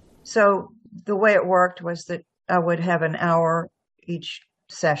 And so the way it worked was that I would have an hour each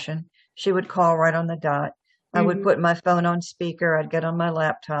session. She would call right on the dot. I would put my phone on speaker. I'd get on my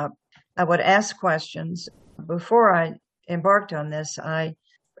laptop. I would ask questions. Before I embarked on this, I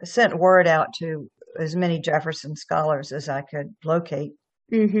sent word out to as many Jefferson scholars as I could locate,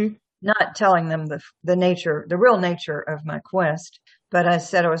 not telling them the real nature of my quest. But I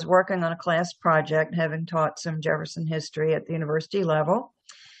said I was working on a class project, having taught some Jefferson history at the university level.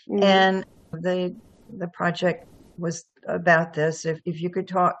 And the project was about this. If you could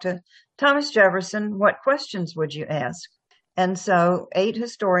talk to Thomas Jefferson, what questions would you ask? And so 8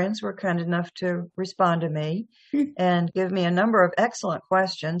 historians were kind enough to respond to me and give me a number of excellent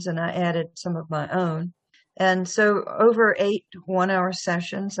questions, and I added some of my own. And so over 8 one-hour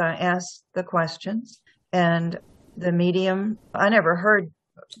sessions, I asked the questions, and the medium, I never heard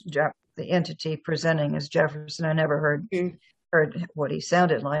the entity presenting as Jefferson. I never heard what he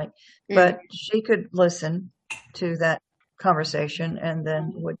sounded like, but she could listen to that conversation and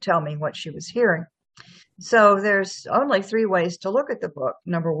then would tell me what she was hearing. So there's only 3 ways to look at the book.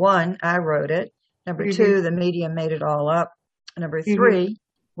 Number 1, I wrote it. Number 2, the medium made it all up. Number 3,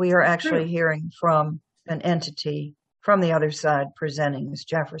 we are actually hearing from an entity from the other side presenting as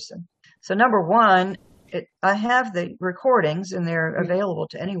Jefferson. So number 1, I have the recordings and they're available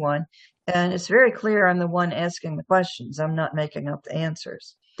to anyone. And it's very clear I'm the one asking the questions. I'm not making up the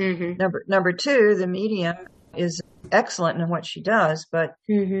answers. Number 2, the medium is excellent in what she does, but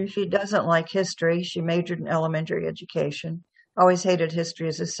she doesn't like history. She majored in elementary education, always hated history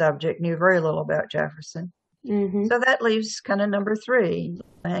as a subject, knew very little about Jefferson. So that leaves kind of number 3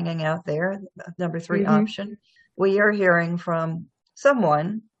 hanging out there, number 3 option. We are hearing from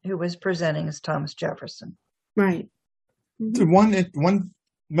someone who was presenting as Thomas Jefferson. Right. The one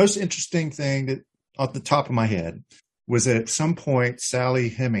most interesting thing that off the top of my head was at some point Sally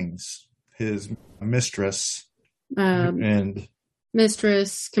Hemings, his mistress and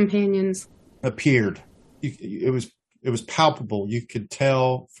mistress, companions, appeared. It was palpable. You could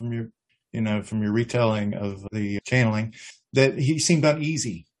tell from your retelling of the channeling that he seemed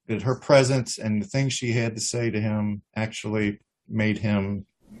uneasy, that her presence and the things she had to say to him actually made him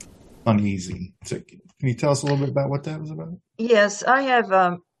uneasy. So can you tell us a little bit about what that was about? Yes, I have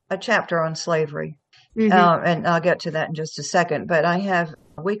a chapter on slavery, and I'll get to that in just a second. But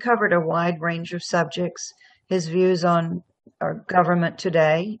we covered a wide range of subjects. His views on our government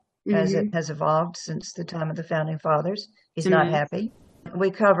today, as it has evolved since the time of the founding fathers. He's not happy. We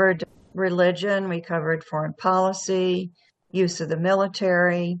covered religion. We covered foreign policy, use of the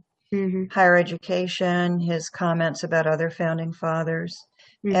military. higher education, his comments about other founding fathers.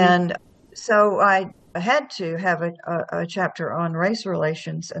 Mm-hmm. And so I had to have a chapter on race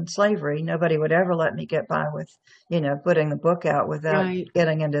relations and slavery. Nobody would ever let me get by with, putting the book out without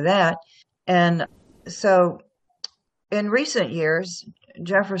getting into that. And so in recent years,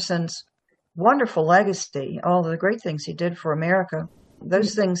 Jefferson's wonderful legacy, all the great things he did for America,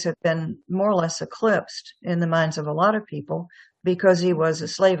 those things have been more or less eclipsed in the minds of a lot of people because he was a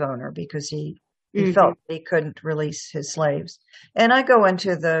slave owner, because he felt he couldn't release his slaves. And I go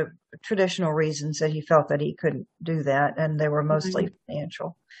into the traditional reasons that he felt that he couldn't do that, and they were mostly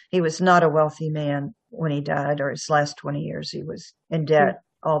financial. He was not a wealthy man when he died, or his last 20 years he was in debt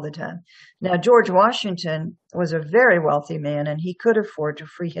all the time. Now, George Washington was a very wealthy man, and he could afford to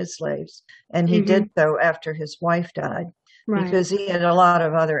free his slaves, and he did so after his wife died, because he had a lot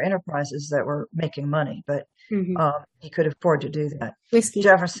of other enterprises that were making money, but he could afford to do that. Whiskey.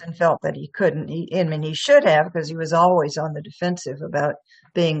 Jefferson felt that he couldn't. He should have, because he was always on the defensive about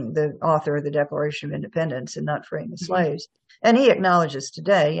being the author of the Declaration of Independence and not freeing the slaves. And he acknowledges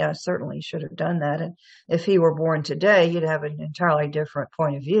today, certainly he should have done that. And if he were born today, he'd have an entirely different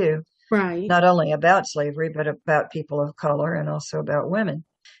point of view, not only about slavery, but about people of color and also about women.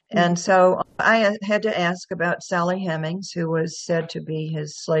 And so I had to ask about Sally Hemings, who was said to be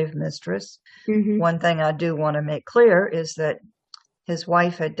his slave mistress. One thing I do want to make clear is that his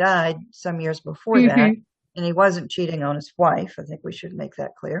wife had died some years before that, and he wasn't cheating on his wife. I think we should make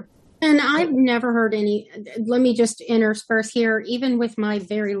that clear. And I've never heard let me just intersperse here, even with my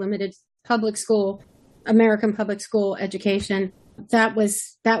very limited American public school education, that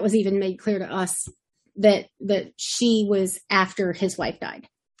was even made clear to us that she was after his wife died.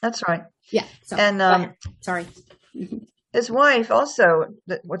 That's right. Yeah. So, and sorry. His wife also,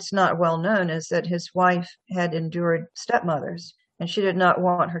 what's not well known is that his wife had endured stepmothers, and she did not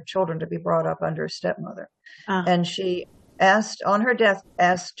want her children to be brought up under a stepmother. And she on her death,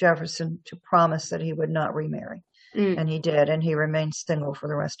 asked Jefferson to promise that he would not remarry. And he did, and he remained single for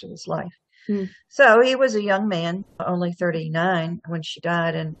the rest of his life. So he was a young man, only 39 when she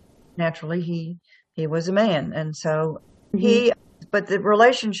died, and naturally he was a man. And so but the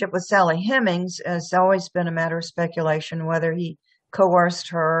relationship with Sally Hemings has always been a matter of speculation, whether he coerced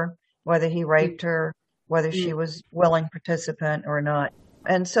her, whether he raped her, whether she was willing participant or not.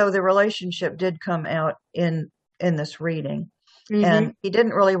 And so the relationship did come out in this reading. And he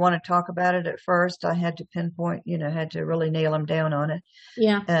didn't really want to talk about it at first. I had to pinpoint, had to really nail him down on it.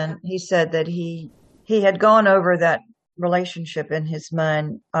 Yeah. And he said that he had gone over that relationship in his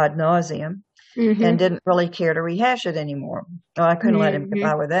mind ad nauseum. And didn't really care to rehash it anymore. I couldn't let him get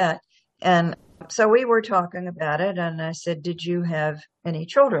by with that. And so we were talking about it, and I said, "Did you have any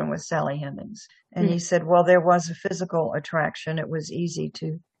children with Sally Hemings?" And he said, "Well, there was a physical attraction. It was easy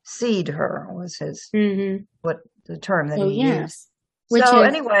to seed her," was his what the term that he used. Which so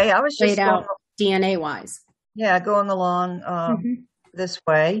anyway, I was just out DNA wise. Yeah, going along this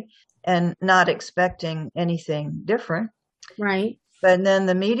way and not expecting anything different. Right. But then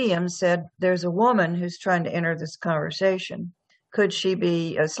the medium said, "There's a woman who's trying to enter this conversation. Could she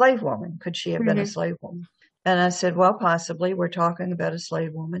be a slave woman? Could she have been a slave woman?" And I said, "Well, possibly. We're talking about a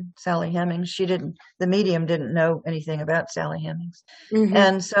slave woman, Sally Hemings." The medium didn't know anything about Sally Hemings.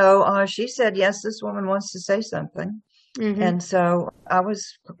 And so she said, "Yes, this woman wants to say something." And so I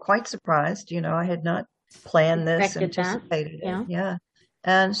was quite surprised. I had not planned this, anticipated it. Yeah.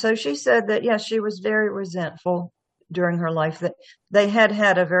 And so she said that, yes, she was very resentful during her life, that they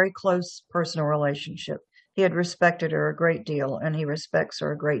had a very close personal relationship. He had respected her a great deal, and he respects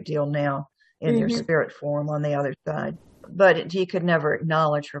her a great deal now in their spirit form on the other side. But he could never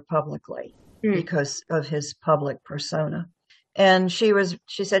acknowledge her publicly because of his public persona. And she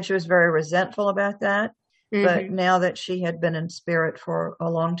said she was very resentful about that. But now that she had been in spirit for a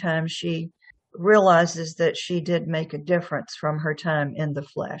long time, she realizes that she did make a difference from her time in the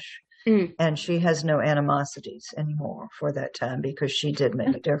flesh. And she has no animosities anymore for that time because she did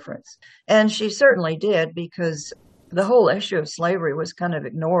make a difference. And she certainly did, because the whole issue of slavery was kind of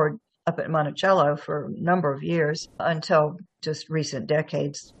ignored up at Monticello for a number of years until just recent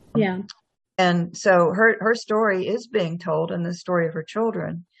decades. Yeah. And so her story is being told, and the story of her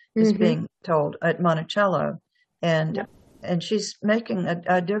children is being told at Monticello. And she's making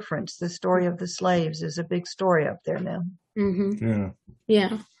a difference. The story of the slaves is a big story up there now.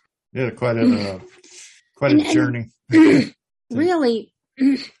 Yeah. Yeah, quite a journey. Really,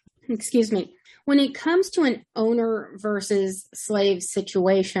 excuse me, when it comes to an owner versus slave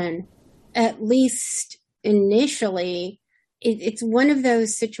situation, at least initially, it's one of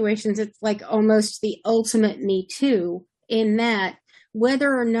those situations. It's like almost the ultimate Me Too, in that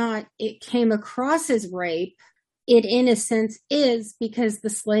whether or not it came across as rape, it in a sense is, because the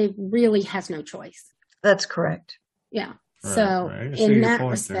slave really has no choice. That's correct. Yeah. Right, So right. I see in your that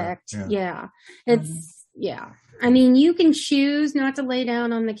point respect, there. yeah, it's, yeah. I mean, you can choose not to lay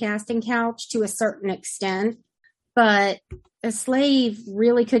down on the casting couch to a certain extent, but a slave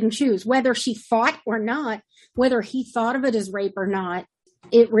really couldn't choose whether she fought or not, whether he thought of it as rape or not.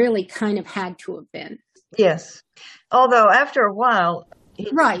 It really kind of had to have been. Yes. Although after a while, he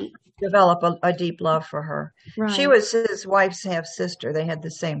Right. developed a deep love for her. Right. She was his wife's half sister. They had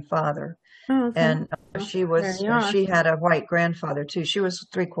the same father. Oh, okay. And There you are. she had a white grandfather too. She was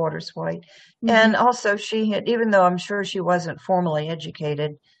 3/4 white. Mhm. And also she had, even though I'm sure she wasn't formally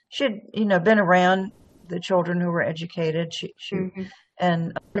educated, she'd, been around the children who were educated. Mhm.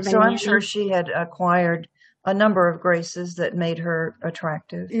 And What so about I'm Nanny? sure she had acquired a number of graces that made her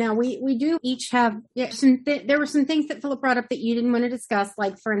attractive. Now we do each have there were some things that Philip brought up that you didn't want to discuss.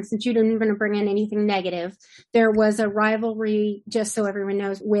 Like, for instance, you didn't want to bring in anything negative. There was a rivalry, just so everyone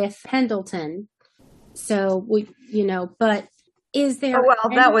knows, with Pendleton. So but is there? Oh, well,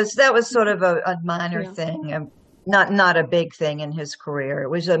 that was sort of a minor Yeah. thing, not a big thing in his career. It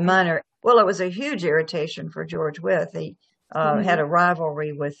was a minor. Well, it was a huge irritation for George Wythe. He had a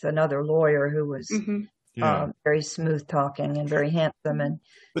rivalry with another lawyer who was very smooth talking and very handsome, and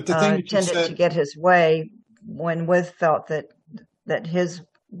But the thing that you tended said, to get his way when Wythe felt that his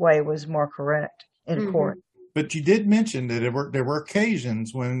way was more correct in court. but you did mention that there were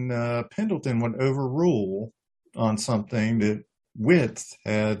occasions when Pendleton would overrule on something that Wythe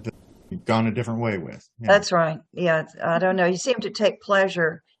had gone a different way with. Yeah. That's right. Yeah, I don't know. He seemed to take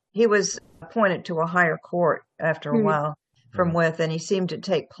pleasure. He was appointed to a higher court after a while from Wythe, and he seemed to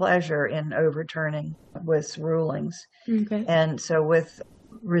take pleasure in overturning Wythe's rulings. Okay. And so Wythe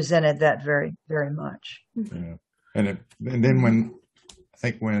resented that very, very much. Yeah. And then when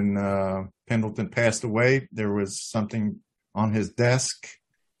Pendleton passed away, there was something on his desk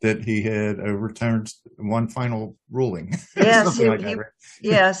that he had overturned one final ruling. Yes, Something like that, right?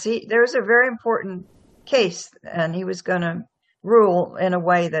 yes. There was a very important case, and he was going to rule in a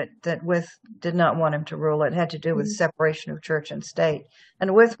way that Wythe did not want him to rule. It had to do with separation of church and state,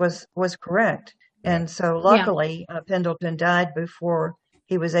 and Wythe was correct. And so, luckily, Pendleton died before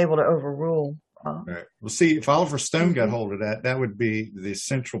he was able to overrule. Right. Well, see, if Oliver Stone got hold of that, that would be the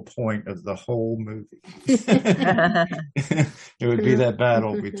central point of the whole movie. It would be that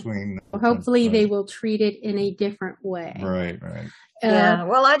battle between. Hopefully, they will treat it in a different way. Right. Yeah.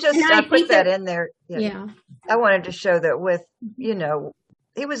 Well, I put that in there. Yeah. I wanted to show that Wythe,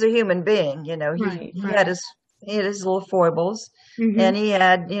 he was a human being. He had his little foibles, and he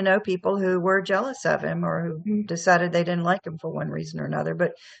had, people who were jealous of him or who decided they didn't like him for one reason or another.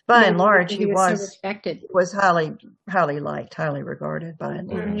 But by and large, he was so respected. Was highly, highly liked, highly regarded by and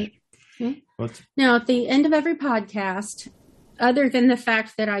large. Okay. Now, at the end of every podcast, other than the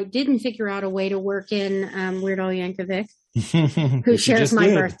fact that I didn't figure out a way to work in Weird Al Yankovic, who shares my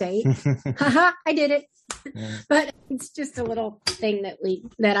birthday. Haha, I did it. Yeah. But it's just a little thing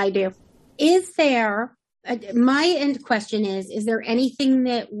that I do. Is there, my end question is there anything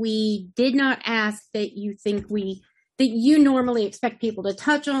that we did not ask that you think that you normally expect people to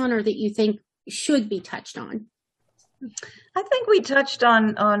touch on, or that you think should be touched on? I think we touched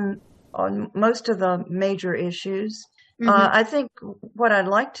on most of the major issues. I think what I'd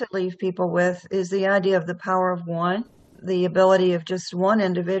like to leave people with is the idea of the power of one, the ability of just one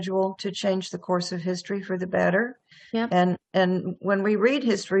individual to change the course of history for the better. Yep. And when we read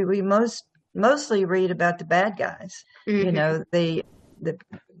history, we mostly read about the bad guys, the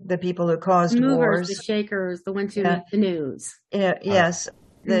people who caused wars, the shakers, the ones who make the news. Yes,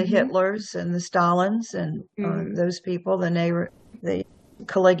 the Hitlers and the Stalins and those people, the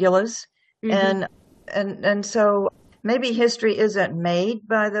Caligulas, and so maybe history isn't made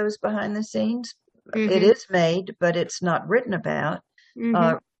by those behind the scenes. It is made, but it's not written about.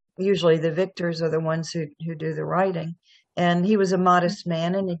 Usually the victors are the ones who do the writing. And he was a modest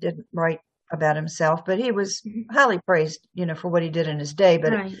man, and he didn't write about himself, but he was highly praised, for what he did in his day.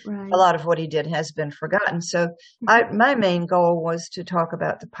 But a lot of what he did has been forgotten. So my main goal was to talk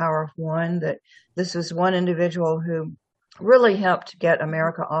about the power of one, that this was one individual who really helped get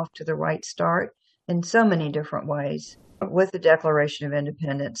America off to the right start in so many different ways, with the Declaration of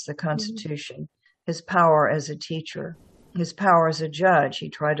Independence, the Constitution, his power as a teacher, his power as a judge. He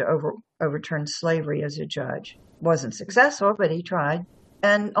tried to overturn slavery as a judge. Wasn't successful, but he tried.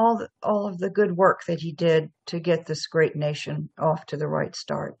 And all of the good work that he did to get this great nation off to the right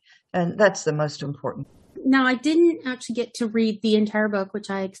start. And that's the most important. Now, I didn't actually get to read the entire book, which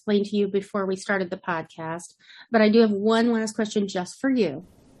I explained to you before we started the podcast, but I do have one last question just for you,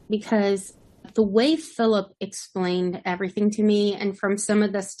 because the way Philip explained everything to me, and from some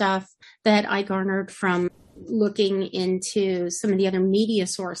of the stuff that I garnered from looking into some of the other media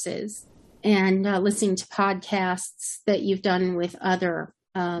sources and listening to podcasts that you've done with other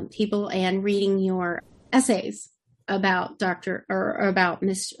people and reading your essays about about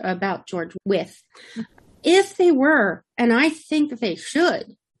George Wythe. If they were, and I think that they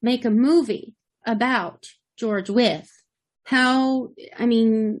should, make a movie about George Wythe, how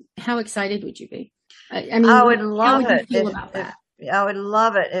excited would you be? I would love it. I would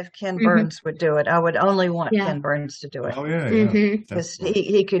love it if Ken Burns would do it. I would only want Ken Burns to do it. Oh, yeah. Because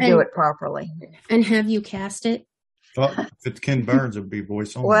he could do it properly. And have you cast it? Well, if it's Ken Burns, it would be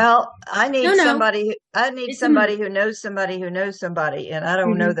voice only. Well, I need somebody. I need somebody who knows somebody who knows somebody, and I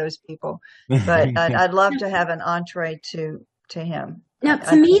don't know those people. But I'd love to have an entree to him. Now,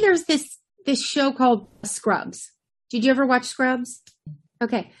 to me, there's this show called Scrubs. Did you ever watch Scrubs?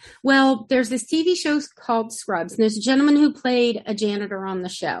 Okay. Well, there's this TV show called Scrubs, and there's a gentleman who played a janitor on the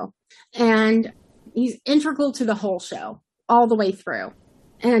show, and he's integral to the whole show all the way through,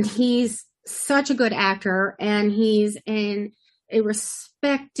 and he's such a good actor, and he's a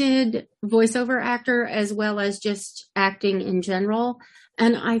respected voiceover actor as well as just acting in general.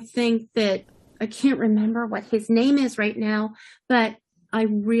 And I think that I can't remember what his name is right now, but I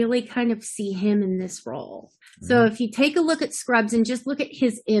really kind of see him in this role. So if you take a look at Scrubs and just look at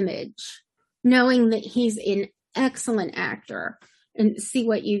his image, knowing that he's an excellent actor, and see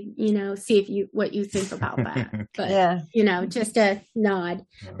what what you think about that. But, just a nod.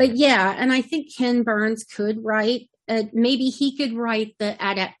 But and I think Ken Burns could write, maybe he could write the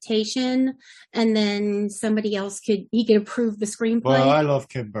adaptation, and then somebody else could approve the screenplay. Well, I love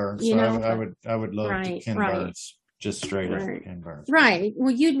Ken Burns. I would love Ken Burns. Just straight up Ken Burns. Right.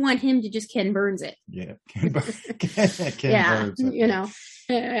 Well, you'd want him to just Ken Burns it. Yeah. Ken Burns it.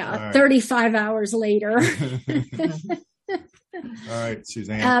 35 hours later. All right,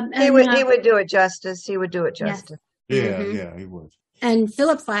 Suzanne. He would do it justice. He would do it justice. Yeah, he would. And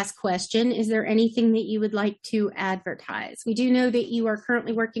Philip's last question, is there anything that you would like to advertise? We do know that you are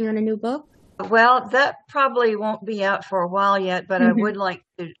currently working on a new book. Well, that probably won't be out for a while yet, but I would like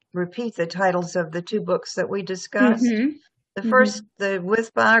to repeat the titles of the two books that we discussed. The first, the Wythe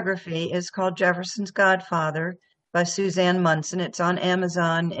biography, is called Jefferson's Godfather by Suzanne Munson. It's on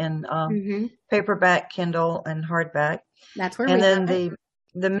Amazon in paperback, Kindle, and hardback. That's where. And then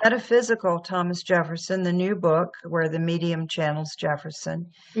the metaphysical Thomas Jefferson, the new book where the medium channels Jefferson,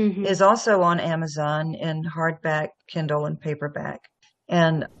 is also on Amazon in hardback, Kindle, and paperback.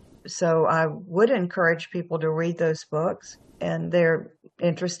 And so I would encourage people to read those books, and they're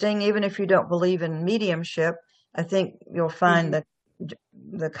interesting. Even if you don't believe in mediumship, I think you'll find that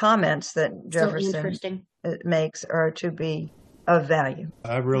the comments that Jefferson makes are to be of value.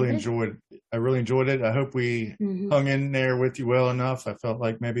 I really enjoyed it. I hope we hung in there with you well enough. I felt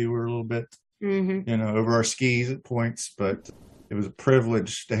like maybe we were a little bit, over our skis at points, but it was a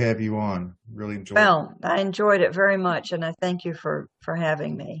privilege to have you on. Really enjoyed it. Well, I enjoyed it very much, and I thank you for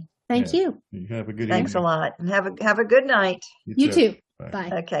having me. Thank you. You have a good Thanks evening. a lot, and have a good night. You too. Bye.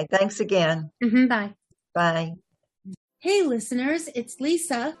 Bye. Okay, thanks again. Bye. Bye. Hey, listeners, it's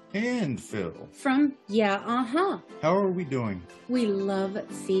Lisa. And Phil. From How are we doing? We love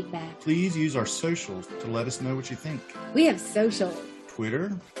feedback. Please use our socials to let us know what you think. We have social.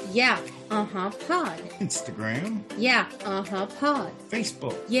 Twitter. Pod. Instagram. Pod.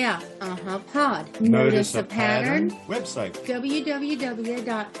 Facebook. Pod. Notice a pattern. Website.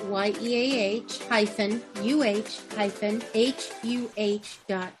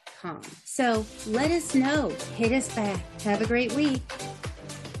 www.yeah-uh-huh.com. So let us know. Hit us back. Have a great week.